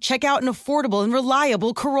 Or check out an affordable and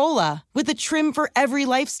reliable Corolla with a trim for every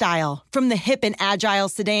lifestyle. From the hip and agile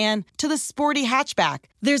sedan to the sporty hatchback,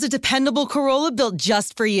 there's a dependable Corolla built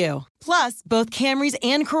just for you. Plus, both Camrys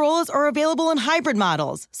and Corollas are available in hybrid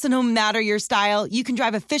models, so no matter your style, you can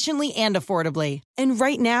drive efficiently and affordably. And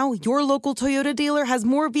right now, your local Toyota dealer has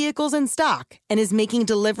more vehicles in stock and is making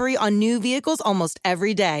delivery on new vehicles almost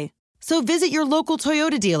every day. So visit your local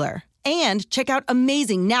Toyota dealer. And check out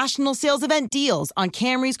amazing national sales event deals on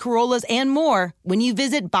Camrys, Corollas, and more when you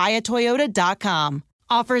visit buyatoyota.com.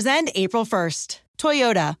 Offers end April 1st.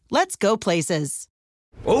 Toyota, let's go places.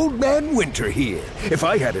 Old Man Winter here. If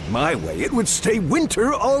I had it my way, it would stay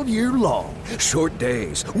winter all year long. Short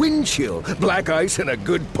days, wind chill, black ice, and a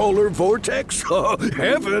good polar vortex. Oh,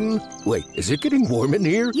 heaven. Wait, is it getting warm in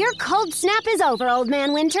here? Your cold snap is over, Old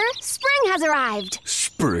Man Winter. Spring has arrived.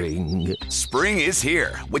 Spring. Spring is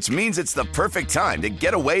here, which means it's the perfect time to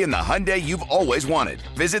get away in the Hyundai you've always wanted.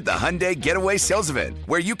 Visit the Hyundai Getaway Sales Event,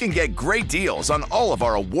 where you can get great deals on all of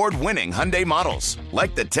our award-winning Hyundai models,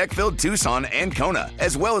 like the tech-filled Tucson and Kona,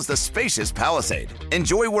 as well as the spacious Palisade.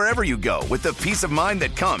 Enjoy wherever you go with the peace of mind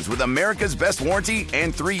that comes with America's best warranty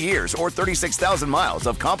and 3 years or 36,000 miles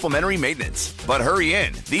of complimentary maintenance. But hurry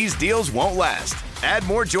in, these deals won't last. Add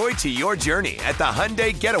more joy to your journey at the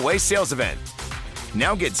Hyundai Getaway Sales Event.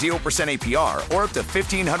 Now get 0% APR or up to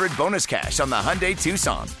 $1,500 bonus cash on the Hyundai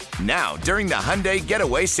Tucson. Now, during the Hyundai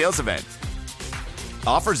Getaway Sales Event.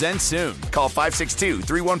 Offers end soon. Call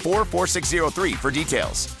 562-314-4603 for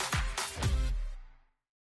details.